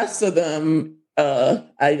of them,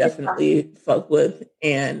 I definitely fuck with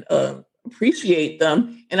and appreciate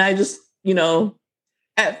them. And I just,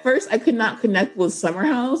 at first I could not connect with Summer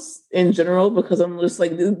House in general because I'm just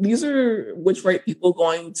like, these are witch white people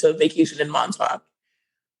going to vacation in Montauk.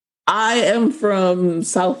 I am from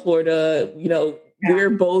South Florida.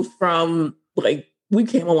 We're both from we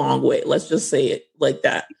came a long way. Let's just say it like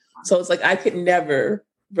that. So it's like I could never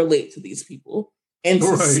relate to these people. And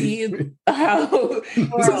to see how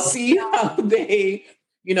they,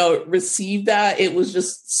 receive that, it was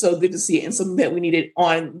just so good to see, and something that we needed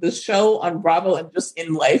on the show, on Bravo, and just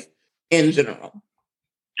in life in general.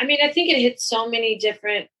 I mean, I think it hit so many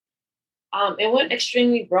different. It went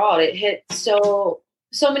extremely broad. It hit so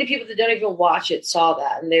many people that don't even watch it saw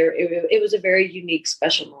that, and it was a very unique,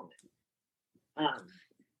 special moment.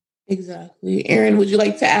 Exactly. Aaron, would you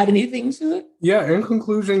like to add anything to it? Yeah, in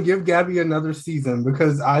conclusion, give Gabby another season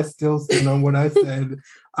because I still stand on what I said.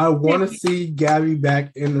 I want to see Gabby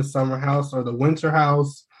back in the Summer House or the Winter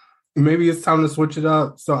House. Maybe it's time to switch it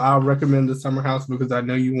up. So I'll recommend the Summer House because I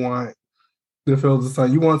know you want to feel the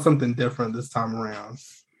sun. You want something different this time around.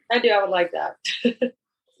 I do. I would like that. So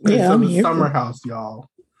the Summer House, y'all.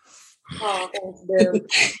 Oh, thanks, dude.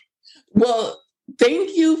 Well,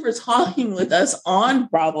 thank you for talking with us on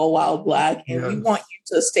Bravo While Black, and we want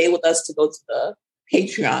you to stay with us to go to the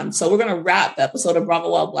Patreon. So we're going to wrap the episode of Bravo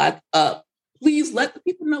While Black up. Please let the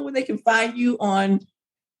people know where they can find you on,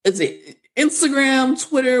 is it Instagram,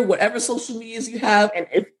 Twitter, whatever social medias you have, and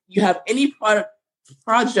if you have any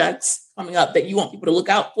projects coming up that you want people to look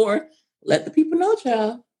out for, let the people know,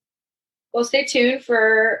 child. Well, stay tuned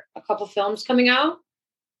for a couple films coming out.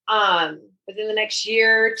 Within the next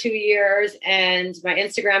year, 2 years. And my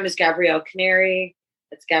Instagram is Gabrielle Canary.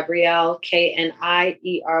 That's Gabrielle, Kniery. I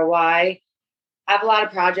have a lot of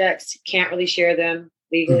projects. Can't really share them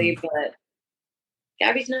legally, but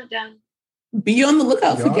Gabby's not done. Be on the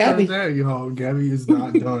lookout for Gabby. Gabby is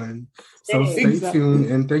not done. So stay tuned.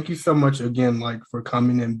 And thank you so much again, for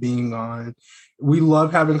coming and being on. We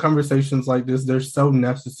love having conversations like this. They're so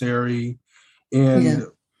necessary. And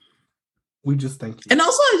we just thank you. And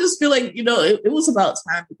also, I just feel like, it was about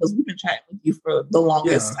time because we've been chatting with you for the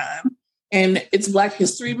longest time. And it's Black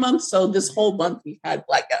History Month. So this whole month we had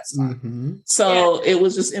Black guests on. Mm-hmm. So it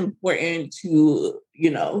was just important to,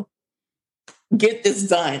 get this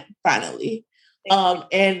done finally.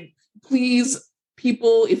 And please,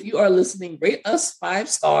 people, if you are listening, rate us 5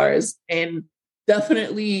 stars and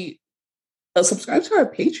definitely subscribe to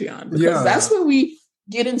our Patreon because that's where we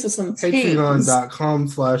get into some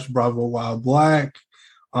Patreon.com/Bravo While Black.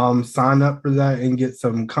 Sign up for that and get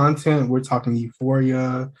some content. We're talking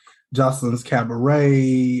Euphoria, Jocelyn's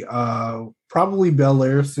Cabaret, probably Bel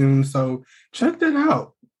Air soon. So check that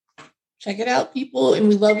out. Check it out, people. And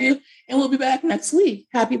we love you. And we'll be back next week.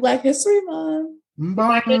 Happy Black History Month. Bye.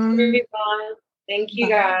 Black History Month. Thank you,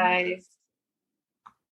 guys.